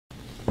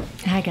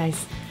Hi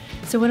guys.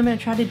 So what I'm going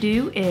to try to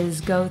do is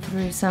go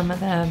through some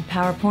of the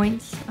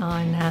PowerPoints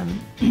on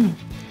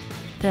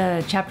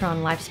the chapter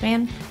on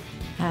lifespan,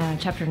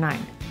 chapter 9.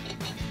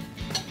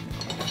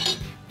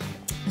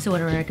 So what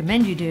I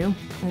recommend you do,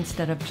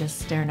 instead of just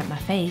staring at my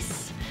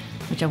face,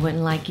 which I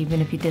wouldn't like even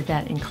if you did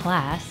that in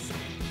class,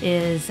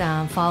 is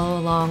follow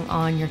along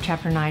on your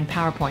chapter 9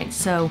 PowerPoint.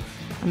 So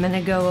I'm going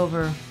to go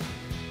over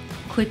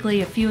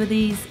quickly a few of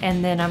these,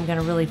 and then I'm going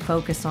to really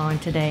focus on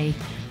today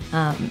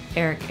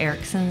Erik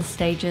Erikson's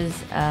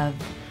stages of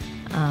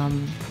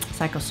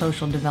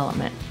psychosocial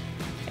development.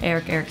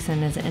 Erik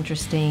Erikson is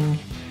interesting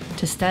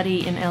to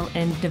study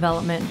in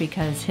development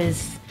because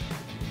his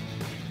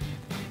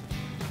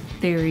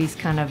theories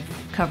kind of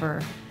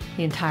cover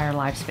the entire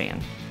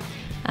lifespan.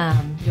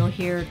 You'll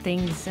hear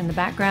things in the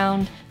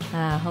background.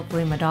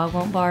 Hopefully my dog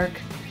won't bark.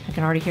 I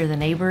can already hear the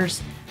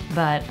neighbors,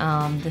 but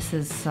this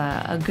is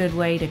a good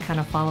way to kind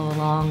of follow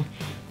along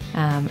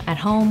at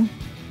home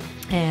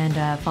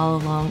and follow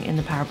along in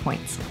the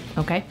PowerPoints.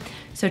 Okay,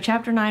 so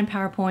chapter 9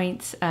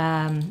 PowerPoints,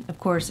 of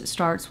course, it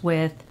starts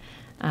with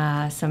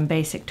some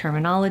basic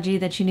terminology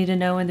that you need to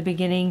know in the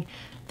beginning.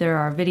 There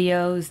are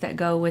videos that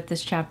go with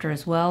this chapter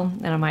as well,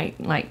 and I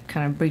might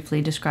kind of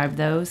briefly describe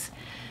those.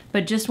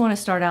 But just want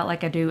to start out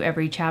like I do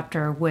every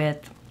chapter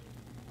with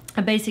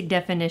a basic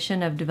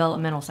definition of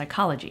developmental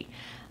psychology.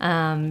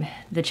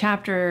 The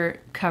chapter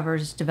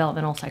covers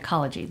developmental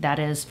psychology, that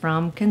is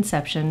from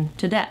conception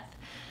to death.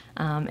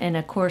 In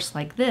a course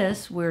like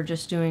this, we're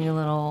just doing a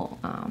little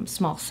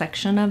small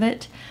section of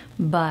it,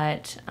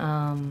 but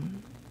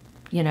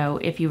you know,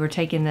 if you were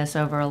taking this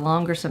over a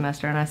longer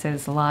semester, and I say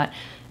this a lot,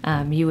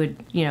 you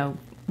would, you know,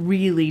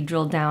 really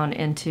drill down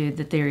into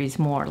the theories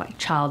more, like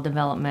child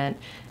development,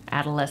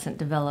 adolescent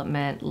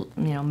development,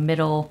 you know,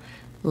 middle,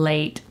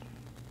 late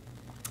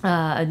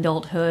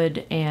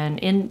adulthood, and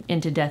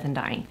into death and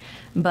dying.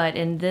 But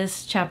in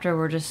this chapter,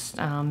 we're just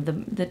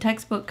the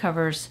textbook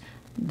covers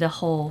the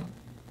whole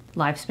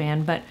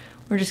lifespan, but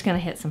we're just going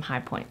to hit some high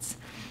points.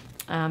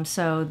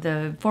 So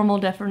the formal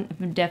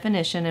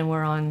definition, and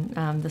we're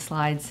on the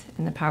slides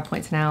in the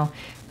PowerPoints now.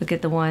 Look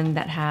at the one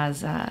that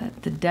has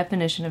the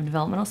definition of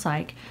developmental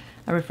psych.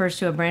 It refers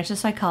to a branch of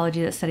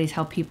psychology that studies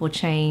how people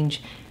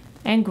change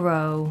and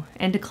grow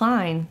and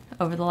decline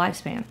over the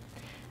lifespan.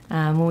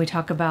 When we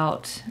talk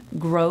about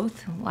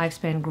growth,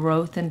 lifespan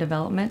growth and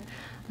development,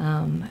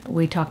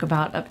 we talk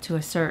about up to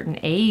a certain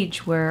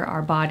age where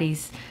our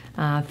bodies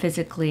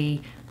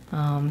physically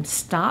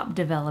stop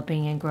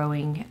developing and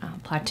growing,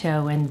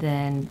 plateau, and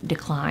then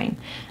decline.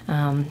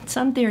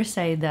 Some theorists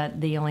say that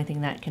the only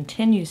thing that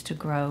continues to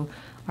grow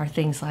are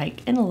things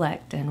like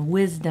intellect and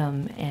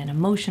wisdom and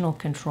emotional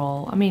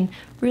control. I mean,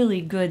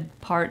 really good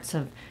parts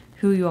of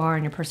who you are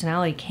and your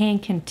personality can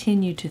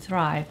continue to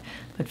thrive,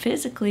 but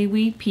physically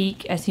we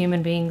peak as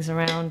human beings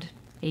around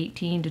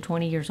 18 to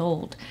 20 years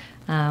old,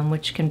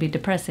 which can be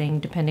depressing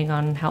depending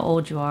on how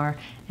old you are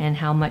and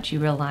how much you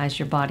realize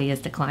your body is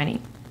declining.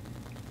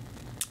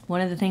 One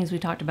of the things we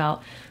talked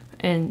about,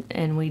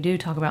 and we do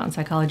talk about in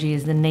psychology,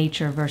 is the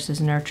nature versus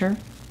nurture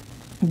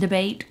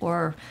debate,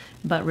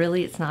 but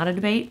really it's not a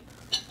debate.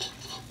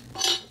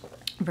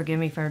 Forgive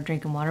me for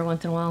drinking water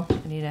once in a while.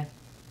 I need to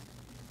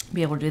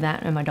be able to do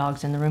that, and my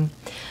dog's in the room.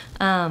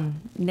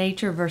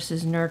 Nature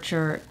versus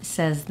nurture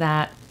says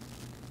that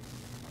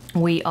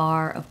we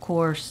are, of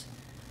course,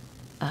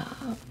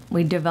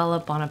 we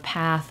develop on a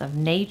path of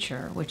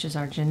nature, which is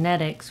our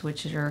genetics,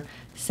 which are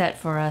set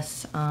for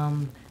us,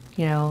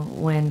 you know,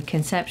 when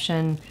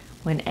conception,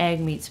 when egg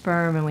meets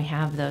sperm, and we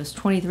have those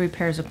 23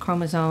 pairs of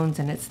chromosomes,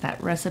 and it's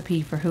that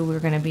recipe for who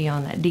we're going to be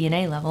on that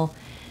DNA level.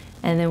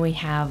 And then we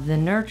have the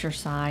nurture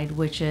side,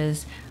 which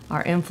is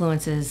our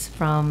influences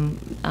from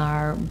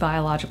our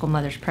biological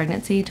mother's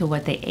pregnancy to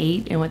what they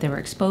ate and what they were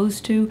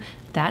exposed to.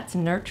 That's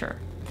nurture.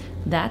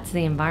 That's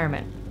the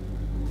environment.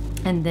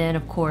 And then,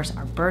 of course,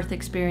 our birth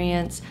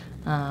experience,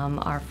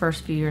 our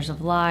first few years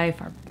of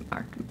life, our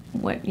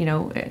what, you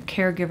know,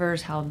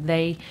 caregivers, how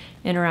they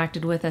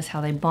interacted with us,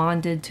 how they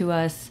bonded to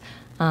us,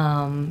 you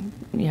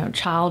know,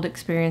 child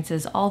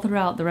experiences, all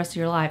throughout the rest of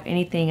your life.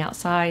 Anything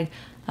outside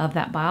of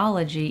that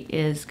biology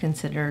is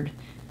considered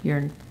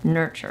your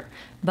nurture.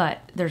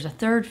 But there's a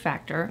third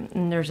factor,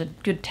 and there's a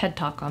good TED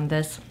Talk on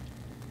this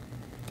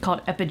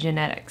called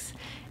epigenetics.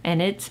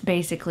 And it's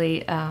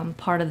basically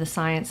part of the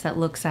science that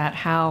looks at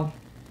how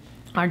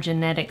our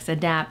genetics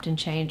adapt and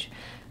change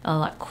a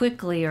lot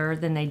quicker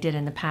than they did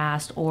in the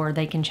past, or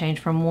they can change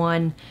from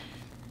one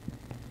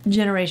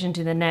generation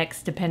to the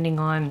next depending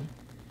on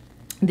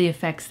the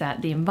effects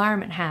that the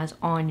environment has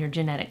on your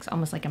genetics,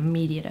 almost like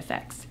immediate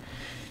effects.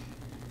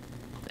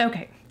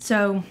 Okay,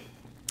 so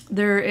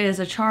there is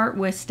a chart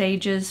with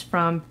stages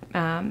from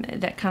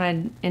that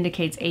kind of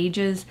indicates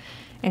ages.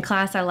 In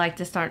class, I like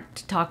to start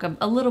to talk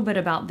a little bit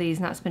about these,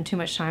 not spend too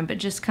much time, but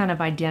just kind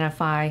of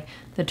identify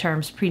the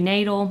terms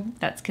prenatal,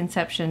 that's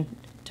conception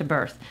to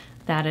birth.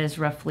 That is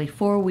roughly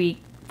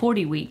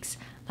 40 weeks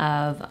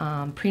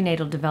of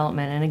prenatal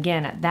development. And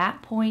again, at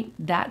that point,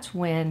 that's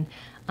when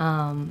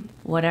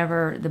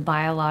whatever the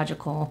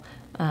biological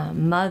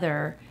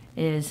mother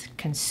is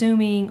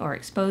consuming or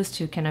exposed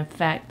to can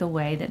affect the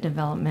way that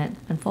development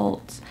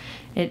unfolds.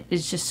 It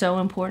is just so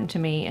important to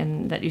me,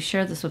 and that you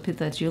share this with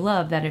people that you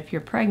love, that if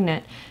you're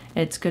pregnant,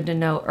 it's good to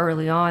know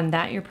early on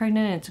that you're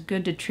pregnant. It's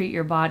good to treat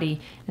your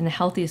body in the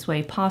healthiest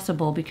way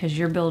possible, because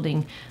you're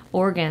building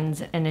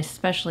organs, and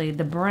especially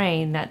the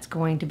brain, that's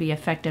going to be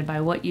affected by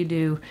what you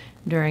do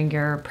during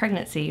your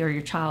pregnancy, or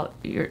your child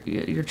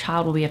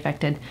will be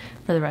affected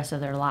for the rest of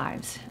their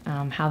lives.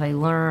 How they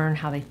learn,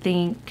 how they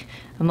think,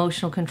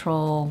 emotional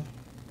control,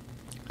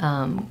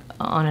 on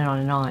and on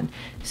and on.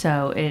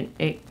 So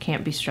it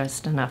can't be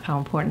stressed enough how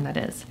important that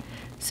is.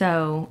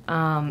 So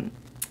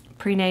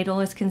prenatal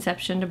is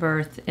conception to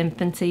birth.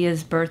 Infancy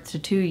is birth to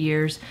 2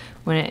 years.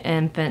 When an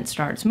infant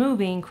starts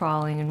moving,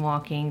 crawling, and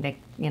walking, they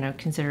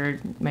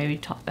considered maybe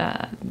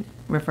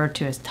referred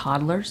to as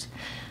toddlers.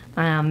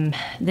 Then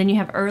you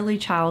have early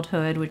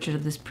childhood, which are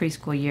this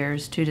preschool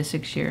years, 2 to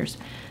 6 years.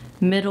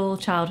 Middle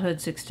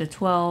childhood, 6 to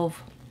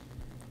 12.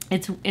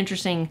 It's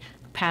interesting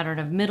pattern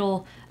of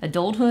middle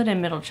adulthood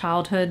and middle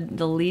childhood,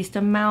 the least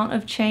amount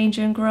of change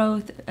and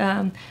growth,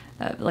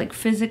 like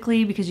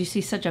physically, because you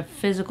see such a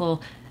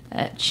physical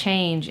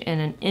change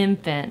in an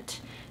infant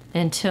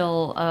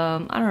until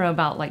I don't know,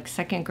 about like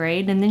second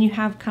grade, and then you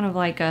have kind of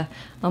like a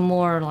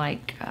more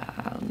like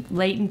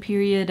latent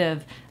period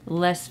of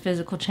less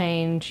physical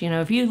change.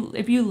 If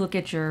you look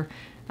at your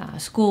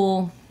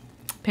school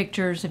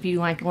pictures, if you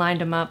like lined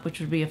them up, which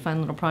would be a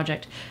fun little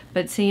project,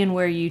 but seeing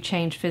where you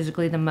change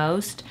physically the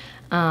most,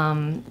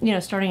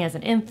 starting as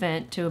an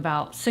infant to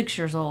about 6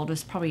 years old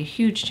is probably a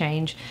huge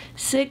change.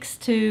 6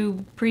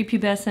 to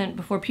prepubescent,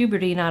 before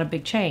puberty, not a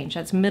big change.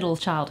 That's middle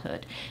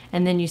childhood.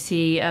 And then you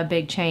see a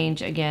big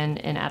change again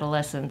in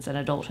adolescence and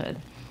adulthood.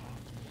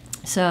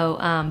 So,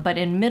 but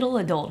in middle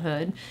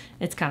adulthood,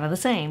 it's kind of the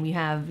same. You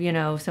have,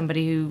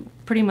 somebody who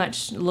pretty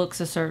much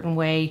looks a certain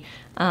way,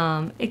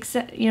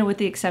 except, with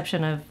the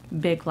exception of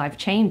big life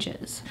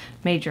changes,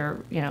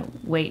 major,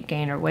 weight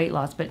gain or weight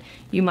loss. But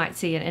you might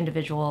see an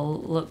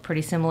individual look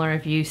pretty similar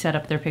if you set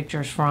up their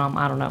pictures from,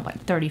 I don't know,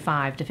 like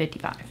 35 to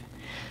 55.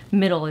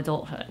 Middle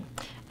adulthood.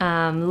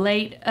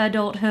 Late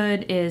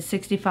adulthood is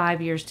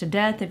 65 years to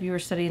death. If you were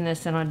studying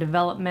this on a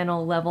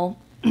developmental level,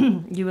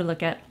 you would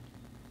look at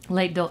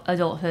late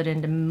adulthood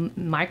into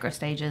micro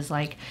stages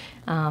like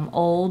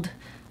old,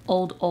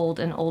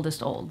 and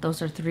oldest old.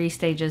 Those are 3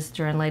 stages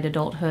during late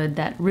adulthood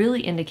that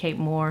really indicate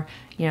more,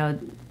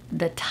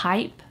 the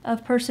type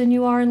of person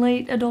you are in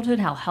late adulthood,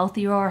 how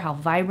healthy you are, how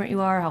vibrant you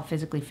are, how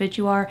physically fit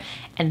you are.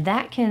 And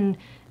that can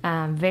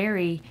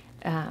vary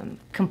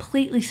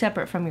completely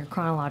separate from your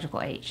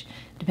chronological age,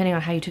 depending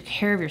on how you took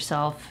care of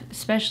yourself,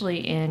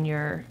 especially in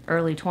your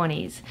early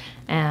 20s.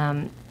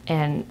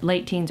 And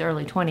late teens,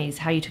 early 20s,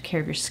 how you took care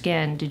of your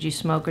skin. Did you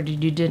smoke or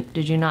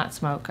did you not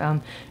smoke?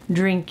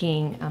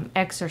 Drinking,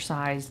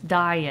 exercise,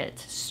 diet,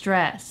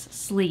 stress,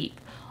 sleep,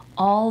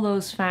 all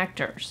those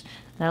factors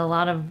that a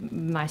lot of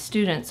my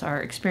students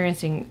are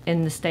experiencing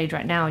in the stage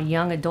right now,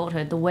 young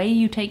adulthood. The way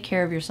you take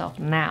care of yourself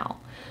now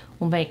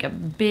will make a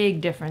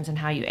big difference in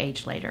how you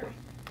age later.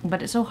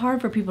 But it's so hard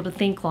for people to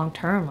think long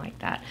term like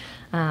that.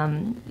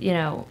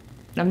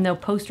 I'm no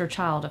poster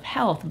child of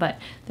health, but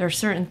there are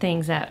certain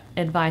things,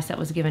 advice that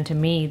was given to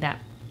me, that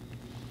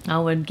I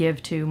would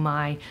give to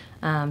my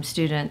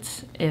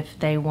students if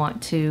they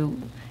want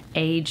to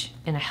age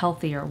in a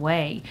healthier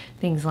way.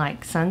 Things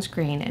like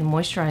sunscreen and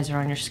moisturizer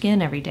on your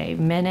skin every day.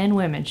 Men and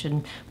women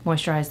should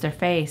moisturize their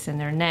face and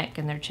their neck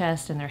and their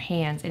chest and their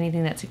hands,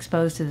 anything that's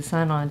exposed to the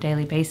sun on a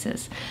daily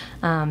basis.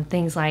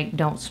 Things like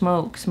don't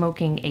smoke.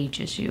 Smoking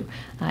ages you.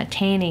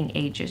 Tanning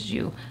ages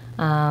you.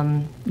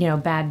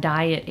 Bad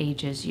diet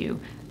ages you.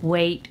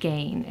 Weight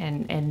gain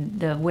and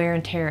the wear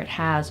and tear it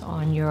has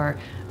on your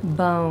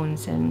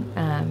bones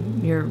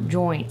and your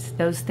joints.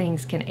 Those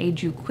things can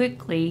age you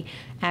quickly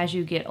as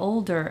you get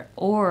older,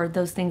 or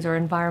those things are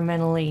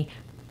environmentally,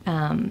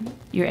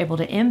 you're able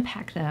to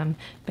impact them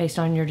based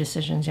on your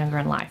decisions younger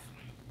in life.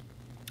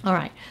 All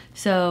right,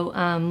 so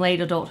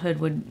late adulthood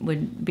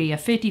would be a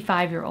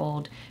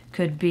 55-year-old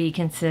could be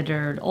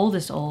considered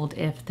oldest old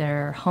if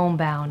they're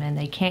homebound and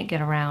they can't get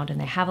around and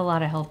they have a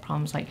lot of health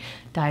problems like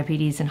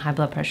diabetes and high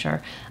blood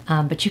pressure.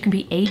 But you can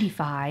be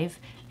 85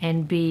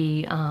 and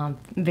be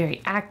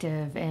very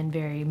active and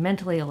very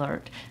mentally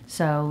alert.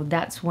 So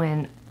that's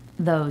when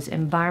those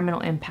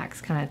environmental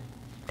impacts kind of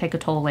take a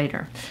toll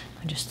later.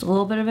 Just a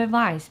little bit of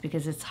advice,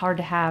 because it's hard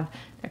to have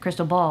a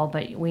crystal ball,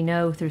 but we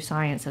know through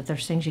science that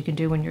there's things you can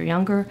do when you're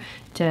younger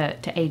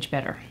to age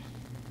better.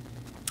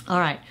 All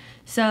right,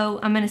 so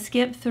I'm going to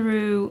skip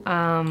through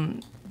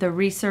the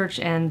research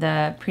and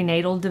the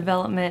prenatal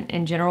development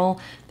in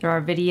general. There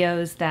are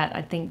videos that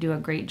I think do a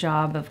great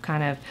job of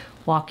kind of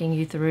walking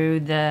you through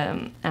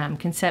the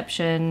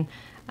conception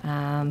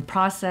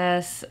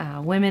process,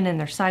 women and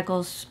their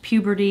cycles,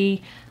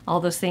 puberty, all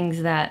those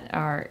things that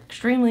are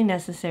extremely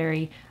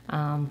necessary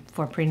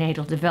for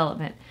prenatal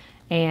development.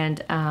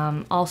 And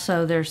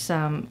also there's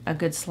a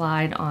good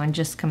slide on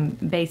just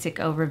basic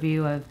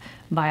overview of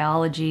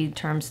biology,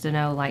 terms to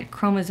know like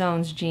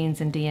chromosomes, genes,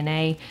 and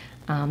DNA.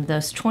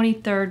 Those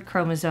 23rd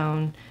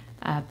chromosome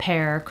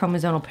pair,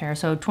 chromosomal pair.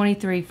 So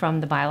 23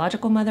 from the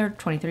biological mother,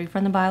 23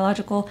 from the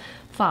biological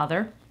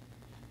father,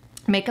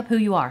 make up who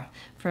you are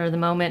for the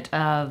moment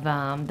of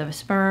the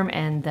sperm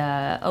and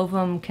the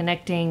ovum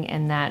connecting,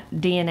 and that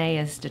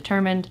DNA is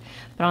determined.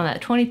 But on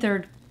that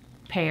 23rd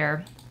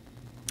pair,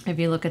 if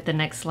you look at the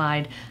next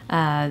slide,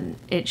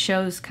 it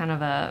shows kind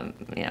of a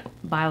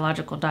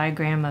biological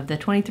diagram of the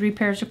 23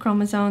 pairs of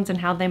chromosomes and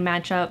how they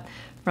match up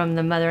from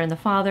the mother and the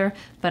father.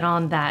 But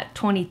on that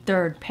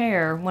 23rd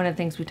pair, one of the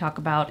things we talk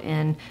about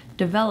in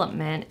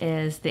development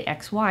is the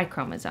XY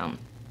chromosome.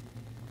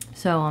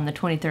 So on the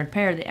 23rd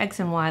pair, the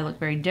X and Y look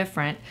very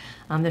different.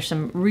 There's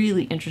some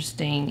really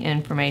interesting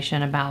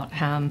information about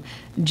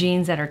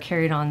genes that are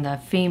carried on the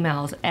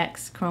female's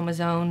X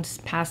chromosomes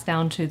passed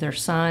down to their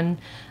son.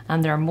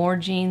 There are more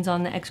genes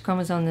on the X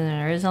chromosome than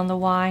there is on the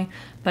Y.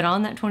 But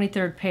on that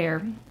 23rd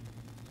pair,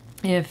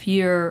 if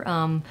your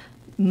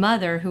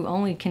mother, who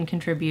only can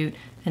contribute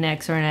an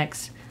X, or an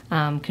X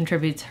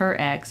contributes her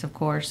X, of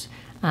course,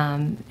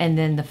 and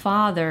then the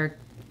father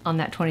on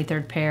that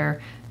 23rd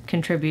pair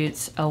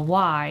contributes a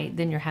Y,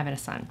 then you're having a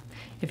son.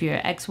 If you're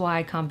an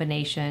XY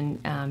combination,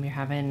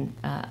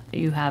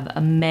 you have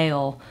a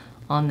male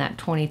on that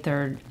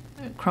 23rd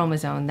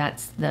chromosome.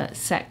 That's the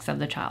sex of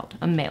the child,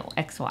 a male,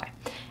 XY.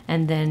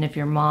 And then if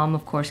your mom,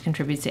 of course,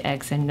 contributes the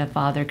X and the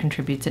father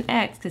contributes an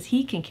X, because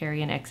he can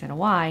carry an X and a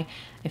Y,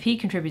 if he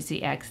contributes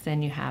the X,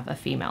 then you have a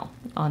female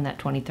on that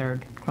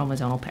 23rd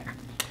chromosomal pair.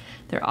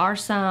 There are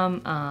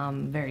some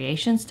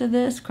variations to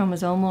this,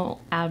 chromosomal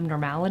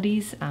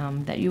abnormalities,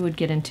 that you would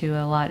get into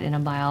a lot in a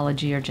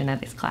biology or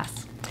genetics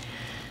class.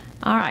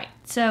 All right,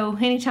 so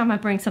anytime I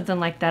bring something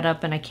like that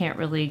up, and I can't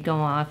really go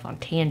off on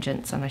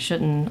tangents, and I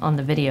shouldn't on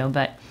the video,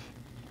 but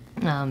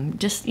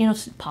just,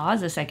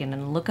 pause a second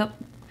and look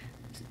up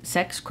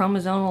sex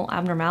chromosomal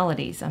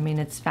abnormalities. I mean,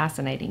 it's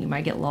fascinating. You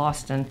might get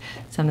lost in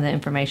some of the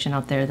information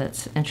out there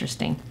that's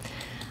interesting.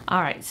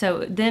 All right,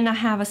 so then I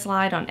have a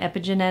slide on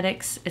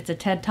epigenetics. It's a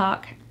TED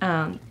Talk.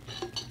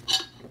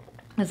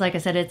 It's like I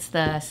said, it's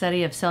the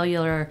study of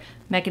cellular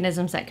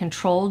mechanisms that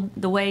control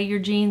the way your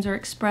genes are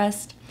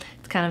expressed.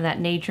 It's kind of that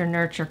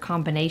nature-nurture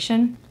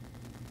combination.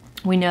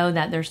 We know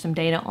that there's some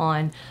data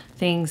on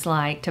things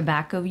like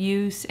tobacco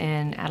use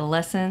in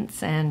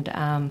adolescence, and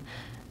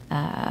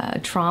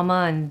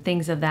trauma and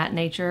things of that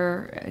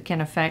nature can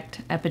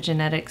affect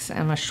epigenetics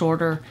on a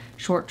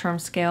short-term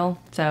scale.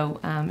 So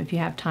if you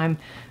have time,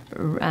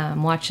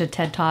 watch a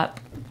TED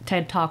Talk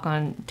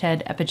on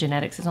TED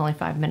epigenetics. It's only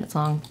 5 minutes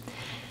long.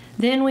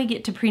 Then we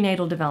get to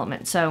prenatal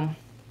development. So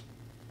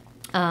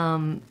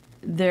there's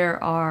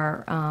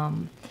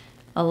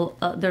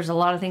a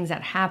lot of things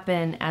that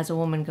happen as a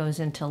woman goes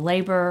into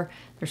labor.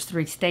 There's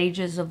 3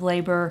 stages of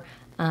labor,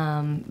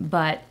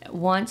 but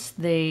once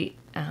the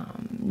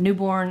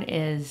newborn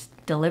is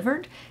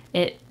delivered,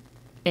 it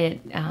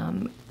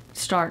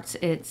starts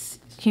its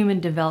human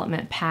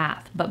development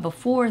path. But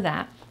before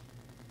that,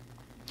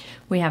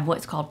 we have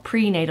what's called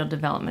prenatal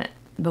development,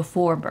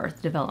 before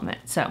birth development.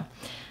 So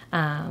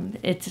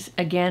it's,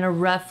 again,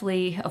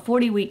 roughly a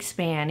 40-week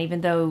span,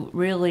 even though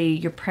really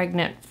you're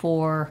pregnant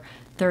for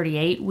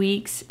 38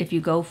 weeks if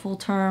you go full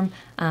term.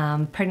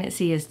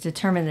 Pregnancy is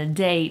determined, the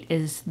date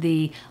is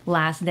the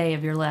last day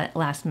of your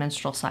last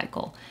menstrual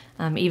cycle.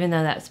 Even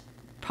though that's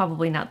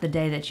probably not the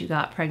day that you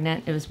got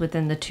pregnant, it was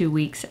within the 2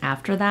 weeks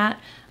after that.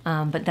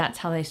 But that's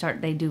how they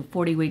start. They do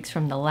 40 weeks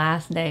from the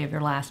last day of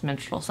your last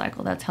menstrual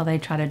cycle. That's how they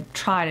try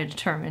to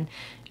determine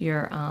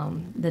your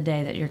the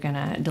day that you're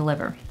gonna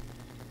deliver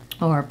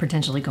or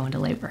potentially go into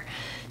labor.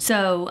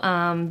 So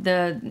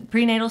the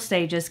prenatal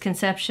stages,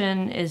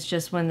 conception is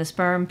just when the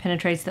sperm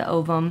penetrates the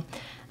ovum,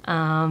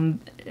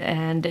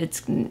 and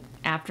it's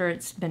after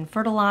it's been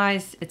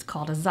fertilized, it's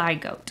called a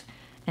zygote.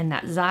 And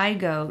that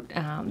zygote,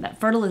 that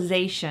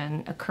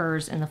fertilization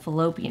occurs in the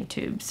fallopian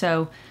tube.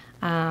 So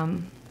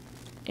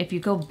if you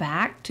go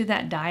back to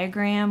that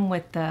diagram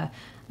with the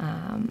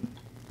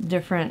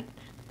different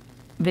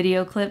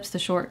video clips, the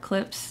short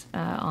clips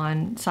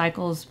on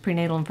cycles,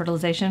 prenatal and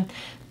fertilization,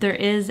 there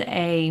is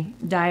a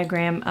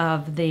diagram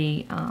of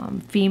the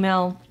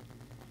female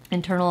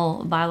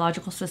internal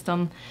biological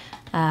system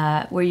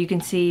where you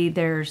can see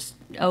there's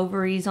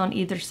ovaries on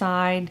either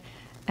side.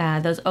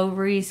 Those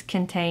ovaries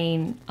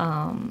contain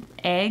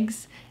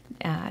eggs.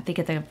 I think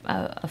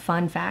a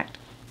fun fact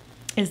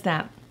is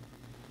that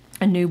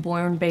a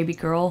newborn baby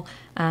girl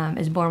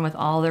is born with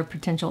all their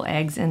potential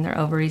eggs in their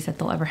ovaries that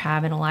they'll ever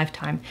have in a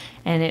lifetime.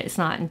 And it's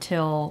not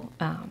until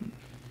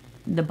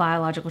the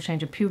biological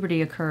change of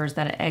puberty occurs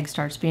that an egg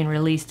starts being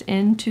released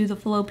into the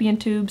fallopian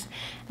tubes.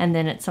 And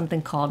then it's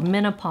something called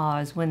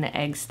menopause when the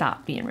eggs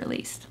stop being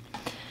released.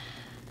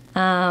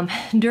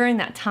 During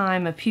that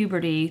time of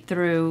puberty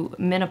through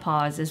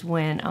menopause is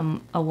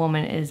when a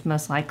woman is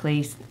most likely,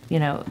 is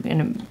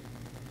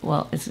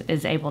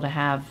able to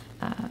have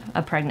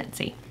a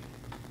pregnancy.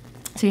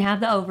 So you have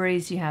the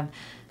ovaries, you have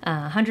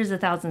hundreds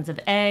of thousands of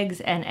eggs.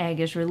 An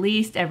egg is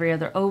released every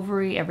other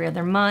ovary, every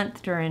other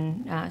month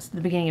during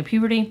the beginning of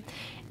puberty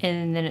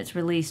and then it's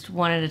released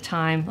one at a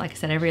time, like I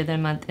said, every other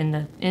month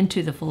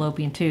into the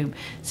fallopian tube.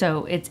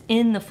 So it's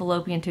in the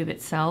fallopian tube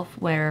itself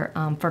where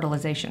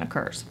fertilization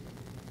occurs.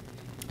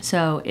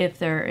 So if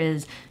there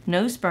is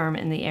no sperm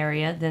in the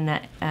area, then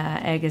that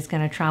egg is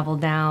going to travel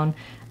down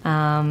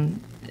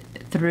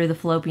through the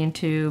fallopian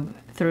tube,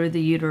 through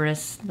the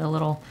uterus, the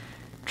little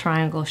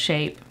triangle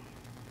shape,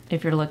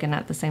 if you're looking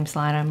at the same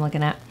slide I'm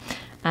looking at,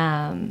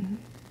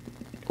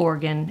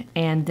 organ,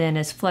 and then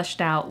is flushed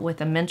out with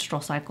a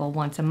menstrual cycle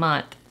once a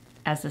month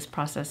as this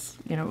process,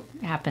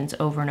 happens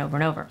over and over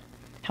and over.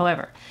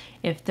 However,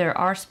 if there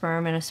are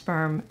sperm and a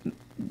sperm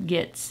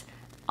gets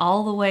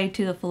all the way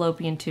to the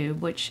fallopian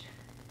tube, which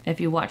if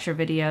you watch your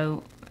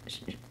video,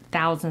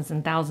 thousands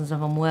and thousands of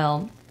them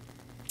will,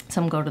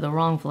 some go to the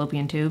wrong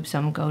fallopian tube,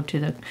 some go to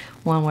the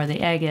one where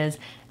the egg is,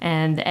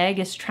 and the egg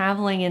is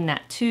traveling in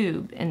that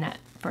tube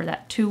for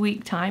that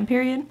 2-week time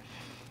period,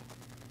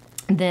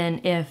 then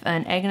if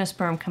an egg and a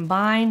sperm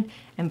combine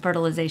and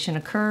fertilization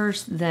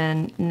occurs,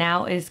 then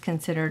now is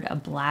considered a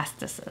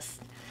blastocyst.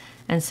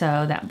 And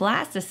so that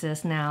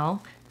blastocyst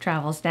now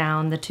travels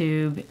down the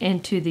tube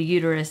into the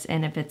uterus,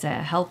 and if it's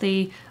a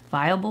healthy,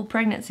 viable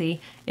pregnancy,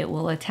 it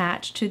will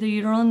attach to the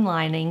uterine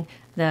lining.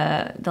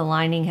 The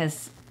lining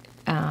has,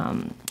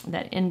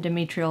 that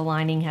endometrial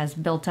lining has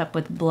built up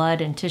with blood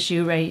and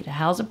tissue ready to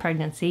house a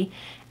pregnancy,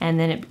 and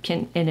then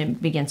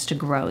it begins to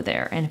grow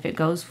there. And if it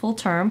goes full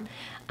term,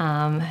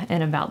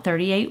 in about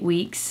 38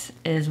 weeks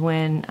is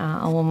when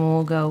a woman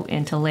will go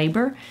into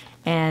labor,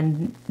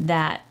 and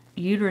that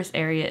uterus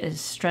area is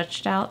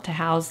stretched out to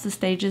house the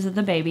stages of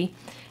the baby,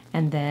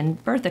 and then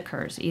birth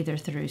occurs either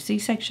through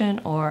C-section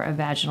or a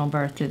vaginal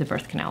birth through the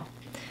birth canal.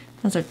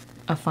 That's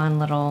a fun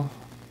little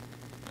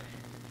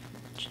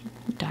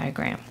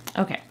diagram.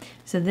 Okay,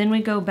 so then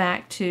we go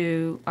back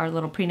to our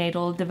little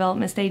prenatal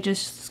development stages,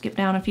 skip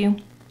down a few.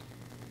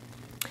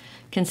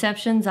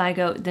 Conception,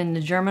 zygote, then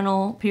the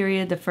germinal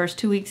period, the first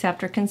 2 weeks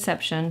after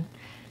conception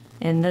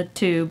in the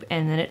tube,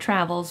 and then it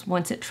travels.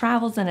 Once it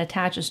travels and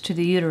attaches to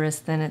the uterus,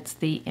 then it's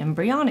the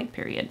embryonic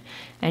period.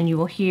 And you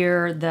will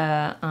hear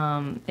the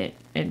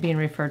it being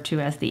referred to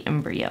as the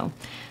embryo.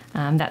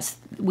 That's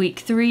week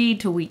 3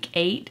 to week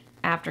 8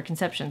 after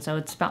conception. So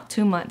it's about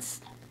 2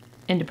 months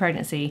into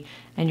pregnancy,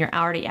 and you're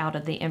already out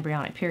of the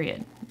embryonic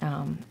period.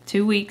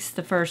 2 weeks,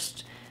 the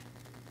first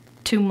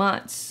 2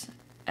 months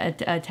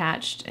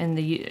attached in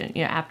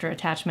the after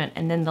attachment,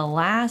 and then the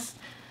last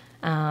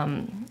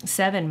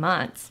 7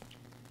 months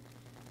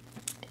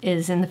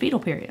is in the fetal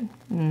period,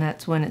 and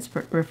that's when it's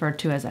referred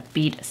to as a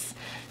fetus.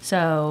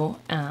 So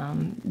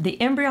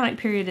the embryonic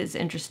period is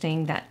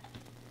interesting, that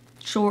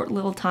short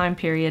little time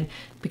period,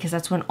 because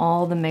that's when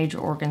all the major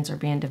organs are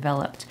being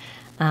developed.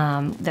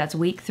 That's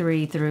week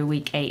 3 through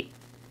week 8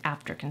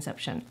 after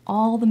conception.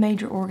 All the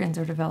major organs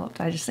are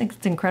developed. I just think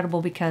it's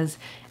incredible, because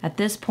at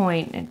this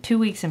point, in 2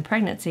 weeks in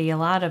pregnancy, a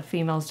lot of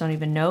females don't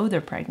even know they're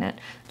pregnant.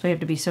 So you have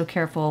to be so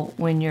careful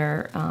when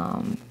you're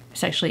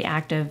sexually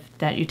active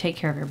that you take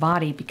care of your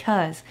body,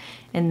 because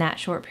in that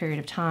short period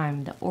of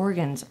time, the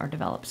organs are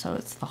developed. So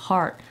it's the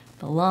heart,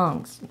 the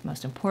lungs,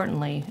 most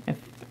importantly,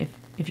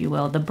 if you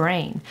will, the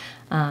brain,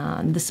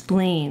 the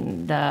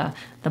spleen, the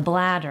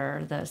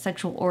bladder, the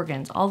sexual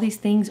organs. All these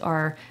things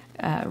are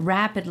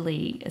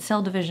rapidly,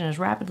 cell division is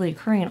rapidly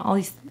occurring, and all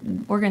these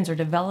organs are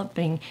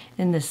developing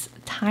in this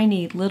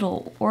tiny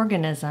little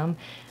organism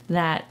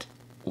that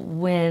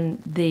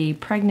when the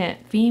pregnant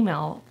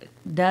female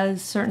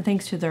does certain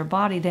things to their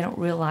body, they don't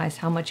realize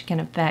how much it can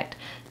affect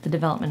the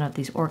development of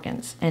these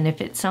organs. And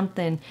if it's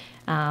something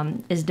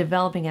is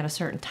developing at a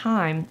certain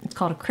time, it's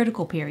called a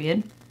critical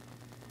period.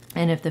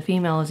 And if the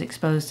female is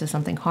exposed to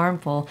something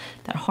harmful,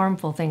 that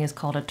harmful thing is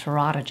called a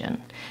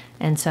teratogen.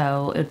 And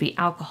so it would be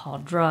alcohol,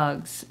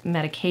 drugs,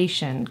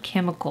 medication,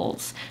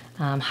 chemicals,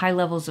 high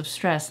levels of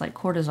stress like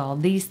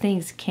cortisol. These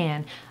things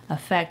can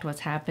affect what's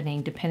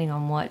happening depending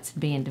on what's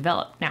being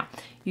developed. Now,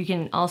 you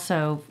can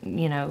also,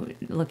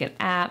 look at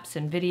apps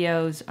and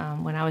videos.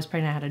 When I was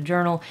pregnant, I had a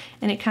journal,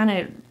 and it kind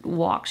of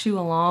walks you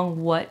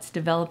along what's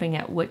developing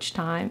at what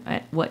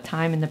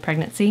time in the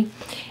pregnancy.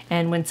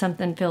 And when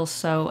something feels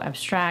so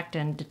abstract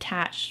and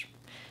detached,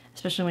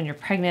 especially when you're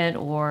pregnant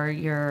or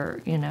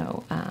you're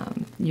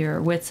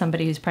with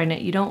somebody who's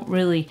pregnant, you don't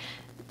really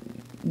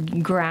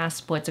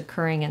grasp what's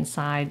occurring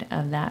inside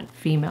of that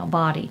female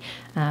body.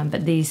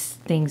 But these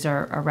things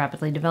are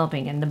rapidly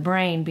developing, and the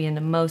brain being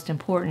the most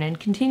important and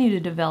continue to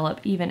develop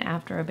even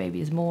after a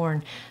baby is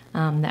born.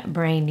 That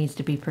brain needs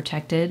to be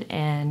protected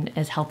and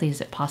as healthy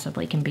as it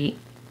possibly can be.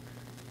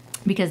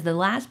 Because the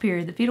last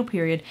period, the fetal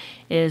period,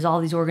 is all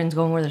these organs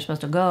going where they're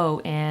supposed to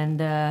go, and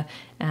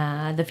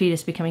the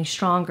fetus becoming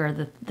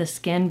stronger, the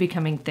skin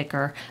becoming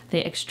thicker,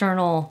 the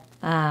external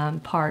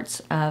parts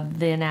of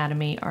the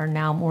anatomy are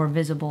now more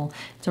visible.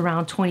 It's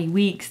around 20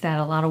 weeks that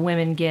a lot of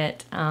women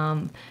get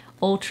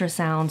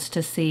ultrasounds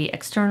to see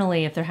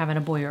externally if they're having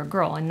a boy or a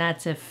girl, and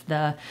that's if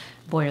the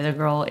boy or the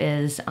girl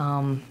is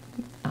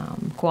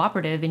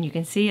cooperative, and you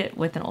can see it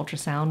with an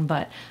ultrasound,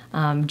 but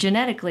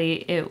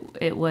genetically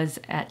it was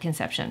at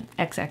conception,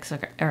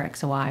 XX or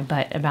XY,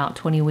 but about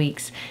 20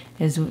 weeks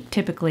is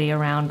typically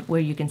around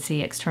where you can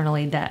see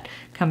externally that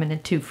coming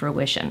into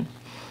fruition.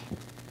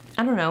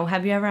 I don't know,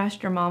 have you ever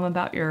asked your mom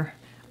about your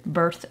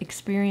birth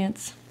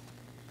experience?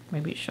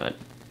 Maybe you should.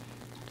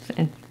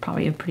 It's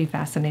probably a pretty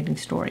fascinating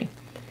story.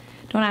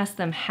 Don't ask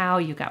them how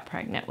you got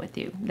pregnant with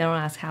you. Don't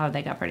ask how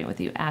they got pregnant with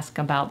you. Ask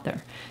about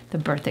the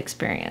birth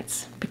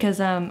experience. Because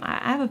I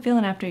have a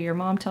feeling after your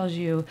mom tells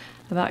you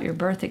about your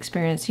birth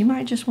experience, you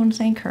might just want to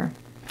thank her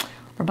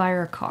or buy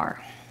her a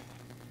car.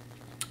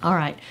 All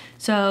right,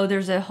 so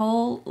there's a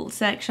whole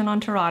section on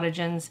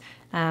teratogens.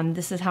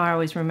 This is how I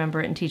always remember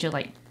it and teach it,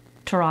 like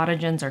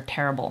teratogens are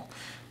terrible.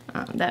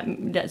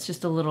 That's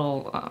just a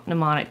little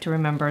mnemonic to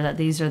remember that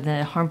these are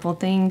the harmful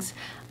things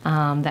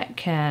that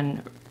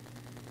can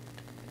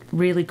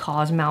really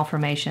cause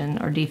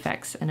malformation or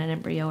defects in an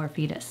embryo or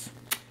fetus.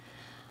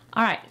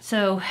 All right,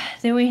 so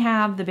then we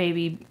have the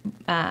baby,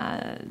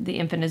 the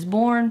infant is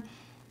born.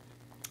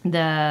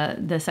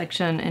 The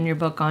section in your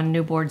book on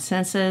newborn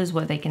senses,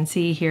 what they can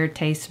see, hear,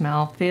 taste,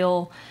 smell,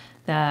 feel,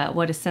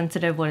 what is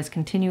sensitive, what is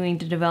continuing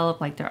to develop,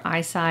 like their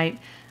eyesight,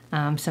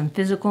 some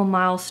physical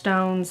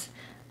milestones.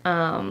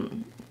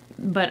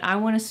 But I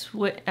want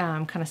to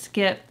kind of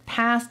skip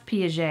past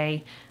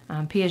Piaget.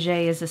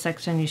 Piaget is a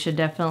section you should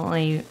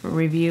definitely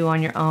review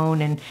on your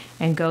own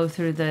and go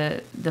through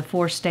the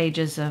 4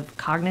 stages of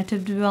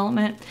cognitive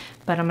development.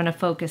 But I'm going to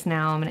focus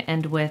now, I'm going to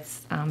end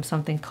with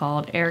something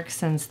called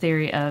Erikson's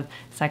theory of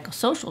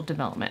psychosocial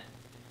development.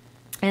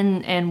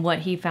 And what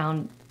he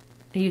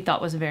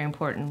thought was very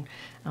important,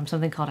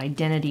 something called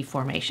identity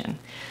formation.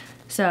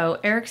 So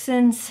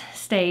Erikson's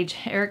stage,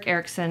 Erik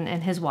Erikson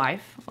and his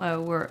wife they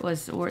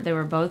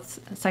were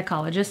both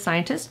psychologists,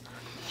 scientists,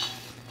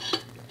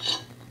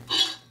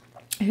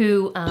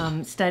 who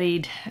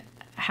studied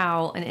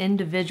how an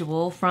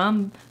individual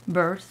from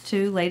birth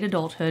to late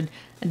adulthood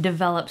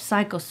develops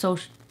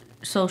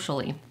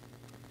psychosocially.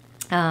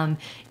 And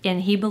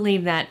he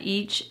believed that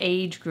each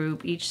age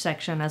group, each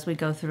section as we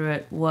go through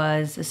it,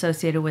 was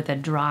associated with a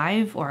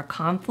drive or a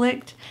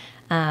conflict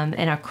and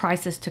a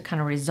crisis to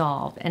kind of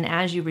resolve. And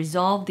as you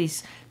resolve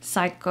these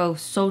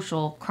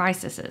psychosocial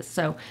crises,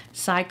 so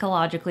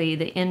psychologically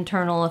the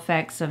internal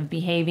effects of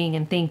behaving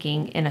and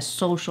thinking in a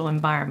social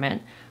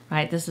environment,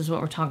 right? This is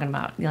what we're talking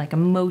about, like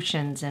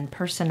emotions and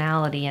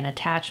personality and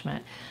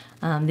attachment.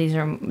 These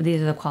are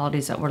the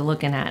qualities that we're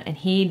looking at. And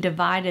he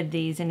divided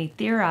these, and he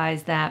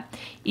theorized that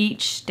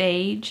each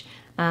stage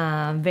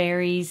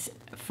varies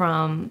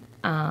from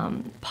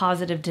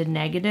positive to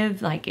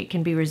negative. Like it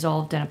can be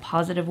resolved in a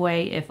positive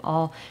way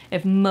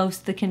if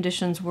most of the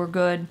conditions were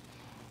good,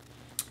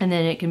 and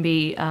then it can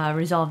be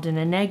resolved in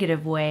a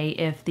negative way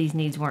if these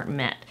needs weren't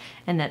met,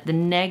 and that the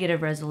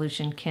negative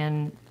resolution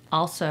can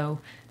also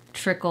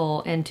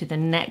trickle into the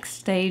next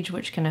stage,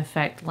 which can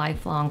affect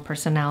lifelong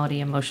personality,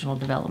 emotional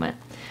development.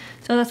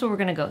 So that's what we're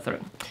going to go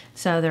through.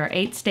 So there are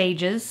 8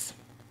 stages.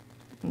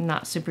 I'm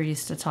not super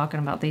used to talking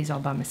about these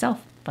all by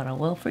myself, but I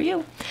will for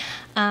you.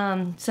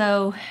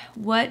 So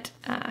what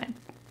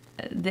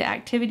the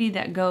activity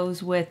that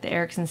goes with the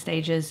Erikson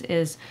stages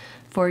is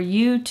for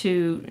you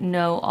to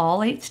know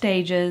all 8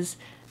 stages,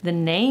 the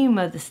name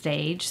of the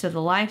stage. So the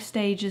life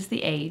stage is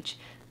the age.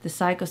 The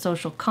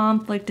psychosocial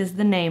conflict is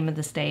the name of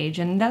the stage,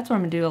 and that's what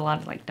I'm going to do a lot,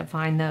 of like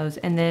define those.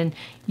 And then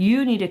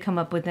you need to come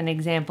up with an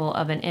example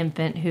of an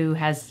infant who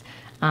has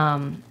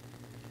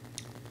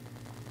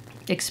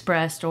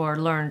expressed or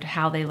learned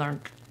how they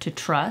learned to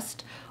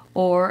trust,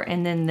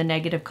 and then the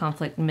negative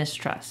conflict,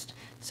 mistrust.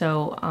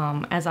 So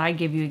as I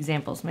give you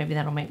examples, maybe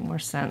that'll make more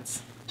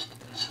sense.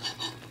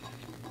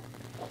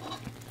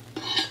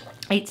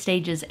 8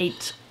 stages,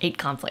 8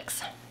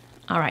 conflicts.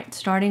 All right,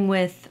 starting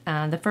with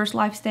the first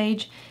life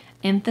stage,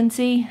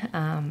 infancy.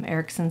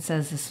 Erikson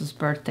says this was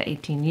birth to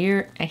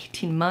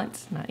 18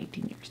 months, not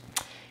 18 years,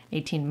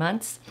 18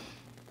 months.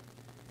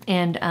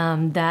 And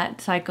that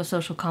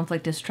psychosocial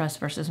conflict is trust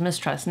versus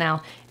mistrust.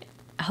 Now,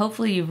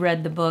 hopefully you've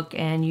read the book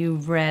and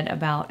you've read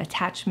about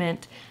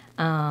attachment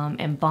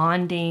and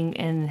bonding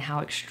and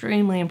how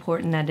extremely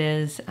important that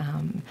is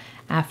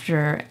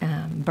after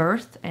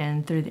birth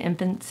and through the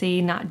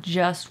infancy, not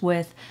just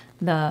with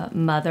the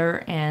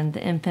mother and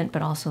the infant,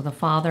 but also the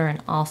father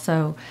and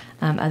also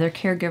other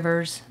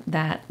caregivers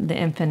that the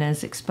infant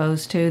is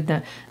exposed to.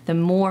 The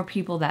more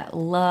people that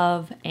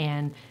love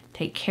and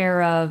take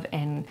care of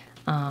and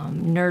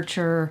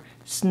nurture,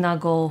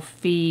 snuggle,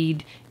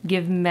 feed,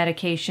 give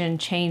medication,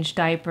 change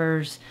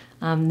diapers,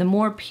 the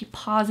more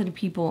positive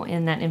people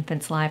in that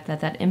infant's life,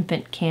 that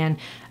infant can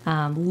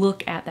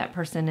look at that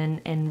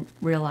person and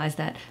realize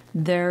that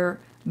their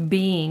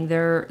being,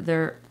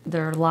 their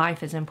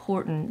life is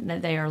important,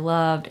 that they are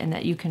loved, and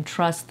that you can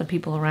trust the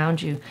people around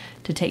you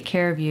to take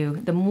care of you.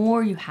 The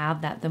more you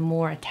have that, the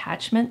more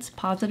attachments,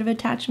 positive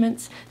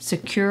attachments,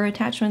 secure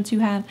attachments you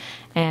have,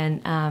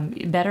 and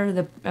better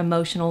the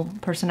emotional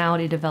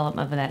personality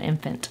development of that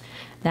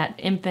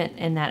infant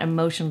and that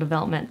emotional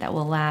development that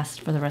will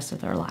last for the rest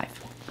of their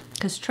life.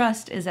 Because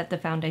trust is at the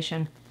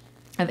foundation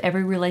of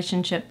every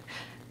relationship,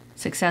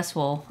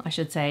 successful, I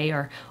should say,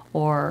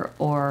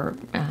 or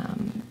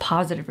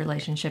positive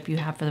relationship you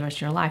have for the rest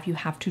of your life, you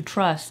have to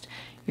trust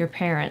your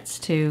parents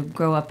to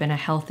grow up in a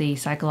healthy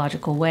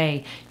psychological way.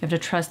 You have to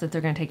trust that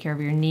they're going to take care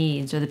of your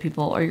needs, or the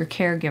people, or your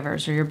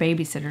caregivers, or your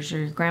babysitters, or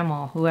your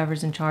grandma,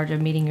 whoever's in charge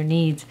of meeting your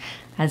needs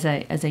as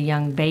a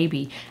young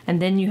baby.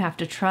 And then you have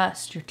to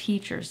trust your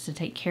teachers to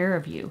take care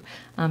of you.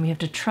 You have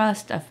to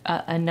trust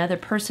another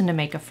person to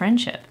make a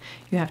friendship.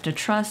 You have to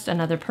trust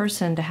another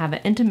person to have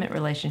an intimate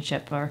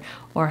relationship,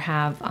 or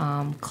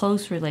have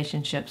close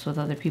relationships with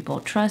other people.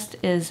 Trust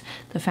is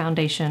the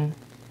foundation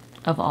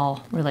of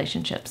all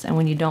relationships, and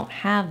when you don't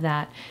have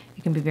that,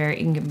 it can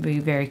be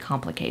very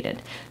complicated.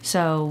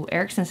 So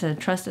Erikson said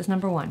trust is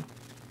number one.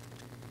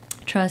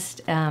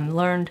 Trust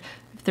learned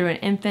through an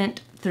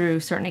infant,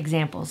 through certain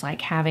examples,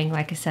 like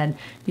I said,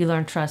 you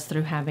learn trust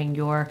through having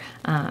your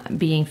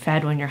being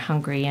fed when you're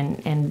hungry,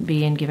 and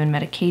being given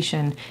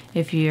medication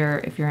if you're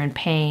in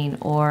pain,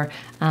 or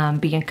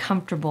being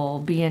comfortable,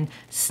 being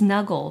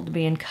snuggled,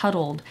 being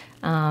cuddled,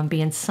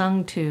 being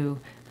sung to,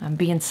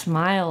 being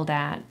smiled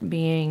at,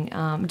 being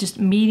just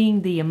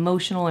meeting the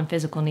emotional and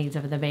physical needs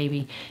of the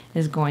baby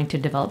is going to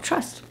develop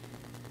trust.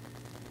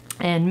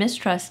 And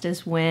mistrust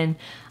is when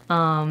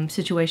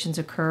situations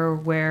occur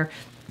where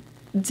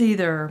it's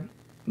either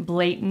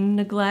blatant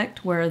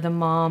neglect, where the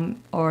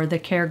mom or the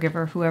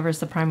caregiver, whoever's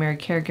the primary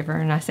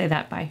caregiver, and I say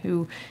that by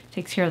who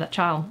takes care of that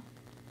child,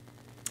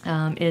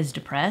 is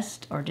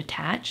depressed or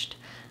detached,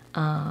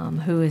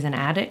 who is an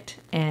addict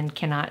and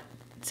cannot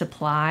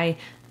supply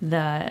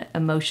the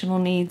emotional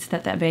needs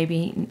that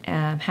baby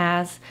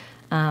has.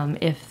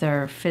 If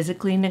they're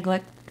physically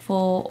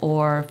neglectful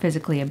or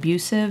physically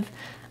abusive,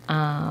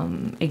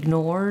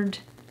 ignored,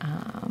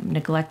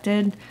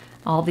 neglected,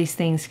 all these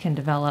things can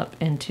develop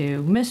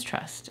into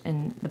mistrust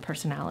in the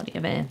personality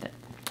of an infant.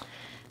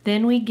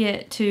 Then we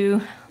get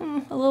to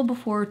a little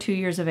before 2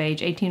 years of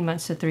age, 18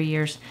 months to 3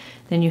 years.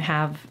 Then you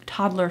have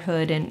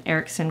toddlerhood, and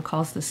Erikson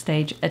calls the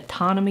stage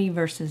autonomy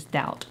versus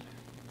doubt.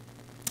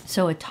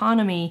 So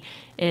autonomy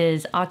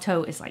is,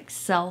 auto is like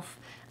self,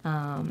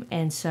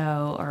 and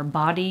so, or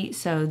body.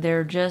 So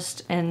they're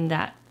just in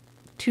that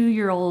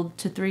 2-year-old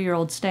to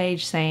 3-year-old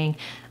stage, saying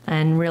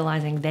and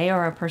realizing they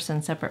are a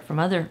person separate from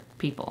other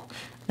people,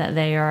 that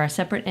they are a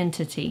separate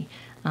entity.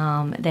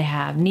 They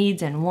have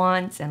needs and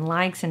wants and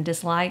likes and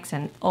dislikes,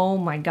 and oh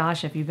my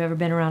gosh, if you've ever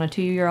been around a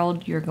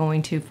 2-year-old, you're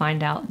going to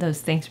find out those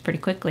things pretty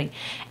quickly.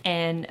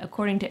 And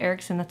according to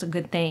Erikson, that's a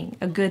good thing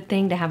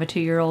to have a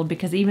 2-year-old,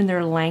 because even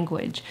their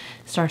language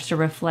starts to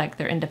reflect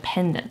their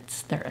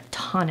independence, their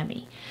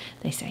autonomy.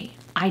 They say,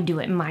 I do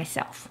it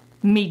myself,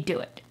 me do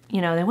it. You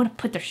know, they want to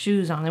put their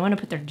shoes on, they want to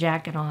put their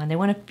jacket on, they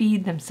want to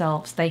feed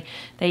themselves. They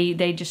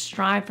just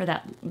strive for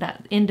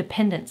that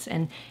independence.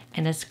 And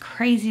as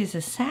crazy as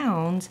it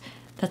sounds,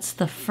 that's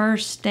the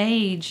first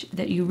stage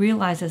that you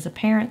realize as a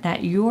parent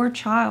that your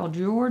child,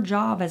 your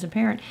job as a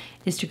parent,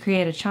 is to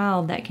create a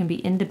child that can be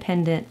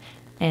independent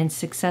and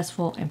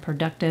successful and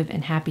productive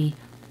and happy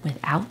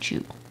without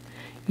you.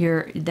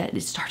 That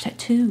it starts at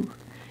 2,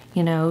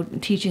 you know,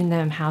 teaching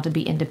them how to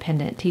be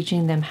independent,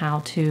 teaching them how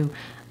to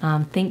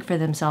think for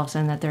themselves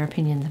and that their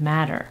opinions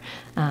matter.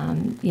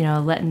 You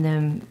know, letting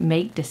them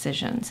make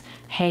decisions.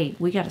 Hey,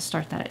 we got to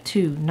start that at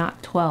 2,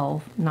 not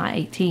 12, not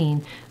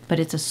 18, but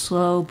it's a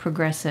slow,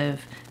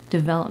 progressive,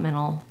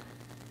 developmental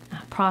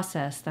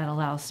process that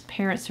allows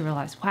parents to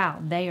realize, wow,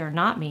 they are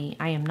not me,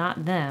 I am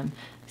not them.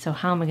 So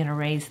how am I going to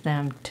raise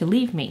them to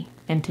leave me?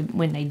 And to,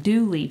 when they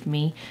do leave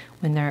me,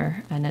 when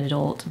they're an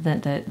adult,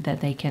 that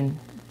they can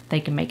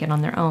make it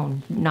on their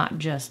own, not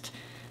just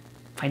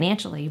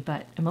financially,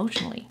 but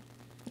emotionally.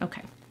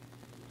 Okay,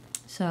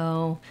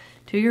 so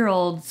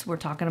 2-year-olds, we're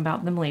talking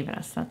about them leaving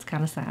us. That's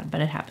kind of sad,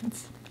 but it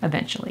happens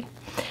eventually.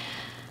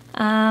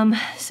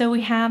 So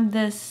we have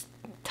this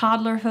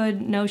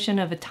toddlerhood notion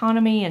of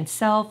autonomy and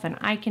self, and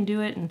I can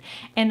do it.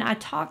 And I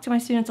talk to my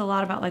students a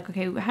lot about, like,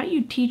 okay, how do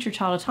you teach your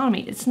child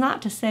autonomy? It's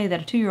not to say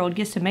that a 2-year-old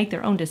gets to make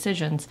their own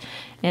decisions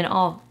in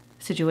all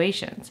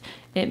situations.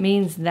 It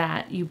means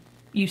that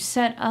you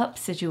set up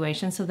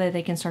situations so that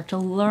they can start to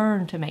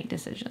learn to make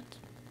decisions,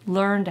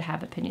 learn to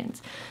have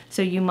opinions.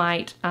 So you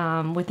might,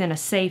 within a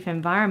safe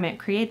environment,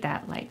 create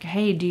that, like,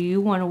 hey, do you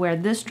want to wear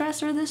this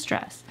dress or this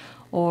dress?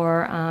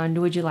 Or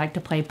would you like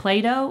to play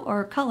Play-Doh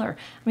or color?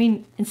 I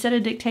mean, instead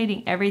of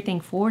dictating everything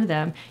for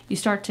them, you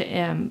start to,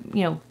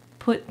 you know,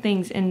 put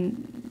things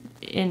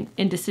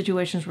into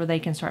situations where they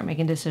can start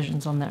making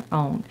decisions on their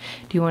own.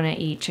 Do you want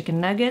to eat chicken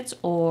nuggets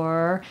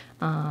or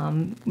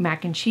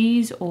mac and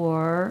cheese,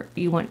 or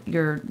you want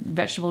your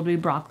vegetable to be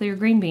broccoli or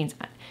green beans?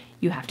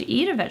 You have to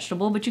eat a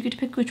vegetable, but you get to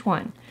pick which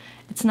one.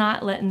 It's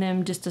not letting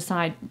them just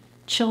decide.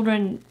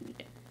 Children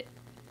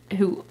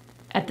who,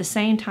 at the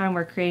same time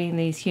we're creating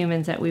these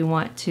humans that we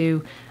want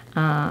to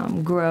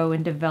grow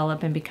and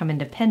develop and become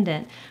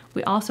independent,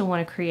 we also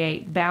want to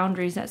create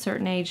boundaries at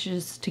certain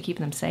ages to keep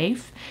them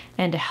safe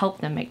and to help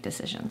them make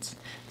decisions.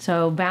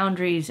 So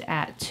boundaries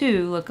at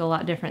 2 look a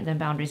lot different than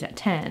boundaries at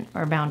 10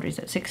 or boundaries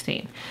at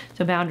 16.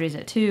 So boundaries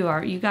at 2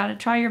 are, you got to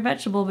try your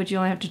vegetable, but you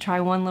only have to try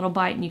one little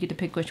bite and you get to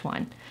pick which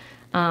one.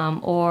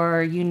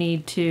 Or you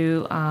need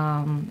to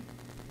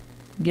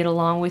get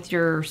along with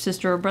your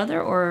sister or brother,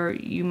 or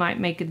you might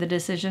make the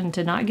decision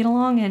to not get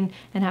along and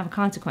have a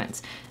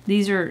consequence.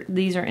 These are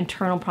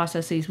internal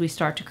processes we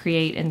start to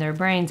create in their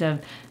brains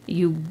of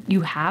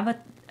you have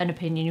an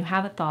opinion, you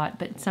have a thought,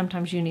 but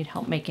sometimes you need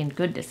help making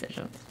good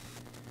decisions.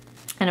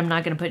 And I'm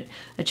not going to put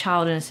a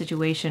child in a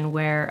situation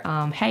where,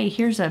 hey,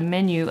 here's a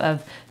menu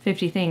of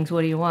 50 things,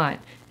 what do you want?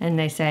 And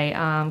they say,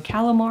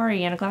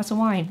 calamari and a glass of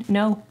wine.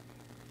 No,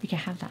 you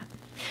can't have that.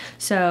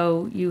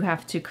 So you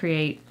have to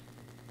create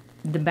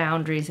the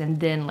boundaries and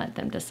then let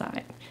them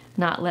decide.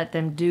 Not let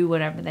them do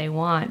whatever they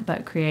want,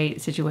 but create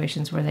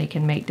situations where they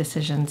can make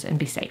decisions and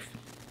be safe.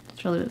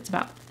 That's really what it's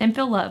about. And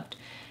feel loved.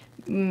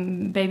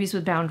 Babies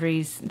with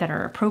boundaries that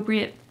are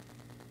appropriate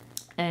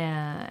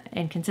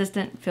and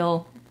consistent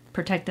feel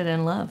protected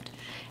and loved.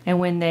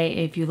 And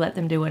if you let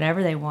them do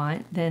whatever they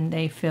want, then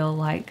they feel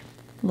like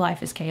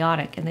life is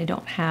chaotic and they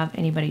don't have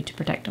anybody to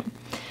protect them.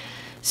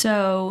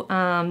 So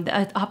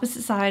the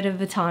opposite side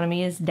of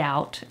autonomy is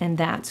doubt, and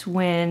that's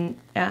when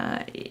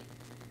in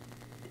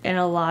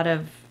a lot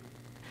of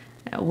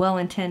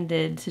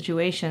well-intended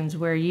situations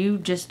where you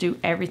just do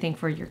everything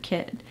for your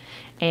kid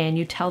and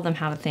you tell them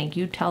how to think,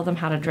 you tell them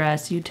how to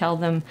dress, you tell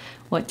them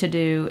what to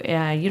do.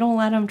 You don't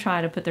let them try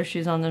to put their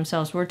shoes on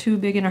themselves. We're too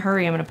big in a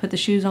hurry. I'm going to put the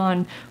shoes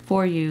on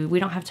for you. We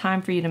don't have time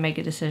for you to make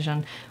a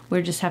decision.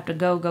 We just have to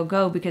go, go,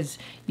 go, because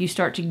you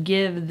start to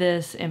give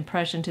this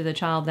impression to the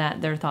child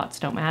that their thoughts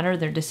don't matter,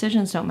 their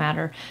decisions don't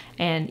matter.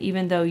 And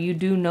even though you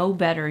do know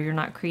better, you're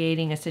not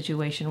creating a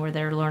situation where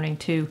they're learning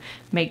to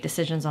make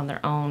decisions on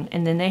their own.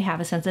 And then they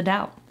have a sense of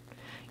doubt.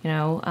 They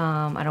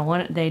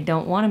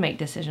don't want to make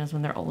decisions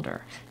when they're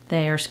older.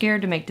 They are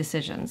scared to make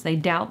decisions. They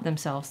doubt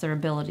themselves, their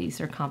abilities,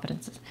 their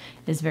competence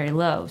is very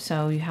low.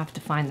 So you have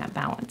to find that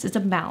balance. It's a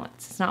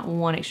balance. It's not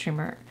one extreme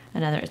or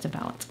another. It's a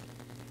balance.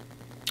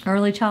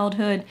 Early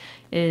childhood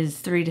is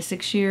 3 to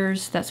 6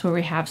 years. That's where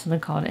we have something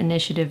called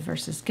initiative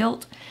versus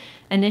guilt.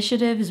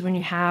 Initiative is when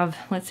you have,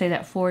 let's say,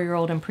 that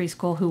 4-year-old in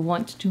preschool who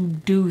wants to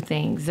do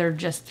things. They're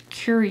just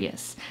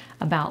curious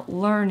about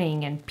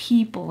learning and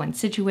people and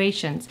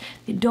situations.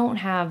 They don't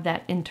have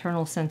that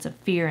internal sense of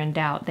fear and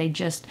doubt. They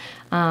just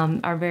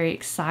are very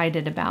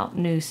excited about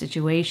new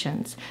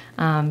situations.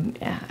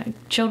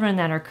 Children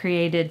that are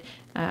created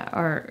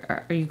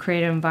you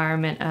create an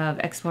environment of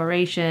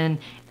exploration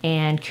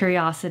and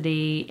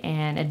curiosity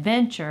and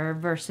adventure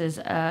versus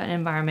an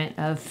environment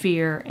of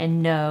fear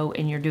and no,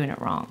 and you're doing it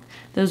wrong.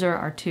 Those are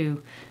our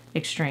two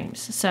extremes.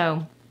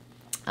 So,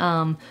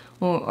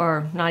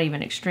 or not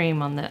even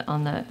extreme on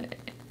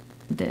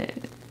the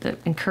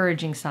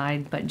encouraging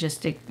side, but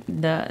just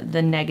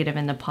the negative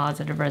and the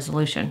positive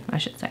resolution, I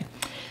should say.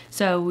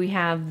 So we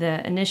have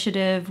the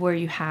initiative where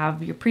you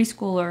have your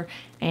preschooler,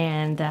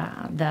 and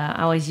I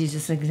always use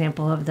this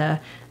example of the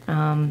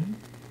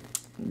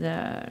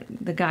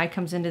guy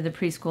comes into the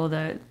preschool,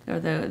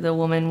 the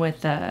woman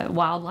with the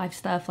wildlife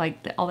stuff, like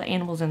all the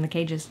animals in the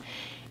cages,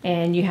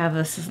 and you have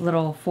this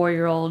little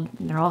 4-year-old.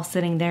 They're all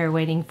sitting there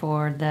waiting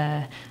for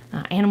the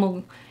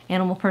animal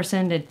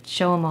person to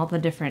show them all the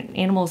different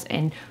animals.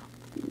 And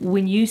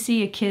when you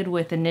see a kid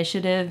with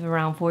initiative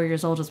around 4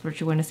 years old, is what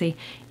you want to see.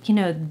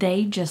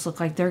 They just look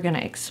like they're going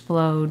to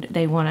explode.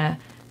 They want to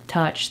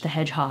touch the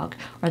hedgehog,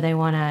 or they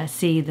want to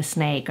see the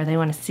snake, or they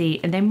want to see,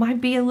 and they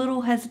might be a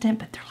little hesitant,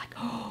 but they're like,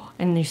 oh,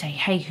 and you say,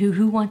 hey,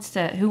 who wants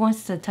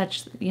to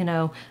touch,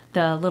 the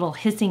little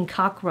hissing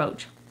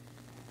cockroach?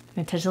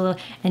 And touch a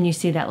little, and you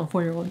see that little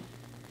 4-year-old.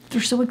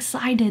 They're so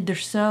excited. They're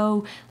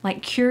so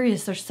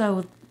curious.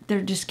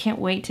 They just can't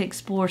wait to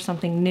explore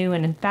something new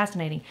and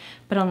fascinating.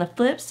 But on the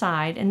flip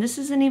side, and this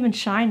isn't even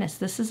shyness,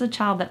 this is a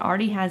child that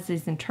already has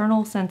this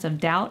internal sense of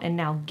doubt and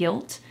now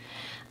guilt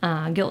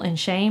and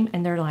shame,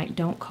 and they're like,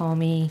 don't call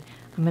me,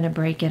 I'm going to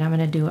break it, I'm going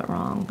to do it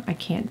wrong, I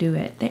can't do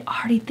it. They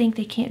already think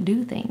they can't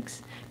do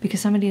things because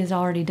somebody has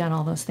already done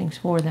all those things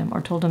for them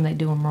or told them they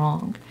do them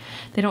wrong.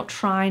 They don't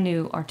try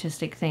new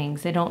artistic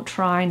things. They don't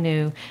try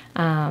new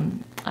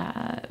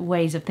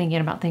ways of thinking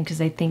about things because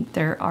they think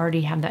they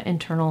already have that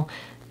internal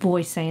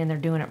voice saying they're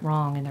doing it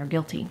wrong and they're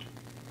guilty.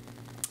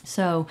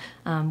 So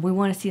we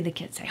want to see the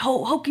kids say,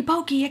 "Oh, hokey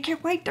pokey! I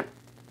can't wait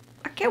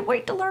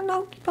to learn the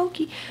hokey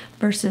pokey,"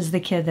 versus the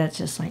kid that's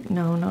just like,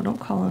 "No, don't